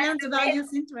trying to balance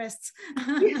various interests.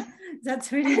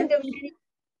 That's really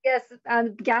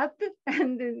and gap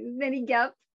and many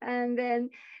gap, and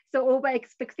then so over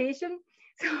expectation.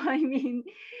 So I mean,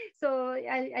 so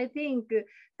I think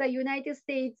the United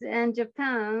States and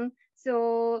Japan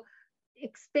so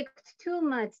expect too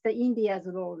much the India's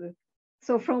role.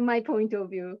 So from my point of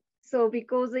view, so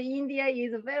because India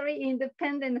is a very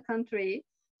independent country,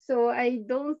 so I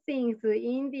don't think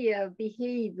India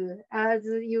behave as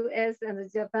US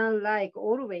and Japan like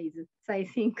always. So I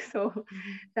think so,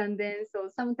 and then so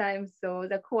sometimes so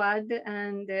the Quad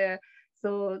and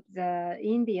so the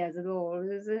India's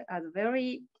roles are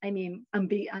very, I mean,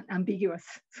 ambiguous.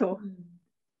 So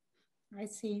I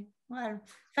see. Well,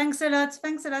 thanks a lot,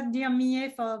 dear Mie,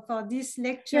 for this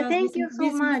lecture. Yeah, thank you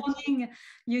so much. Morning.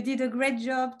 You did a great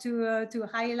job to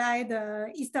highlight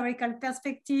the historical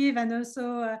perspective and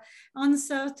also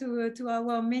answer to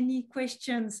our many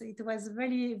questions. It was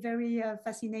very, very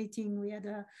fascinating. We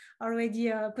had already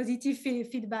positive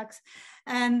feedbacks,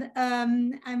 and I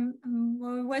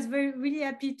was really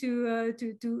happy to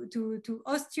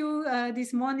host you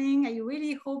this morning. I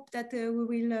really hope that we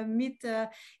will meet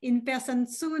in person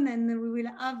soon, and we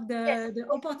will have the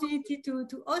opportunity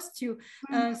to host you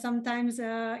sometimes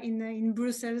in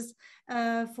Brussels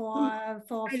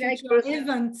for future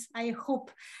events, I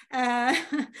hope.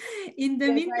 In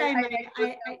the meantime,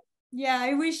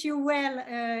 I wish you well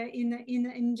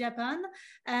in Japan,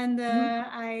 and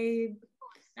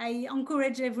I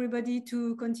encourage everybody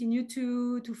to continue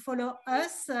to follow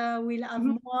us. We'll have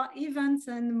more events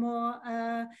and more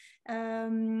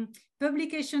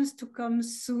publications to come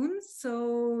soon.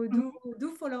 So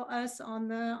do follow us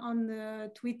on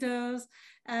Twitters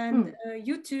and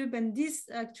YouTube. And this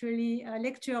actually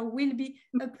lecture will be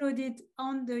uploaded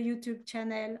on the YouTube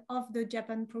channel of the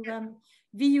Japan program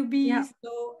VUB.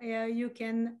 So you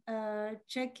can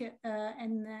check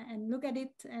and look at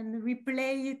it and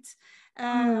replay it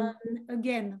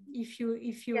again if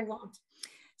you want.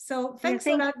 So thanks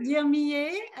a lot, dear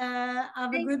Mie.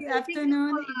 Have a good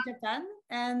afternoon in Japan,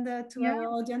 and to our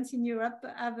audience in Europe,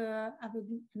 have a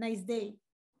nice day.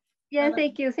 Yeah,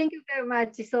 thank you very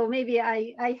much. So maybe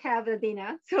I have a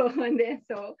dinner. So and then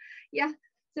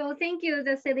So thank you,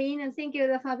 the Céline, and thank you,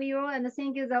 the Fabio, and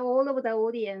thank you, all of the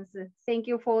audience. Thank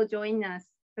you for joining us.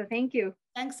 So thank you.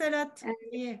 Thanks a lot. And,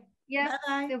 Yeah. yeah.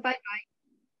 Bye-bye. So bye-bye.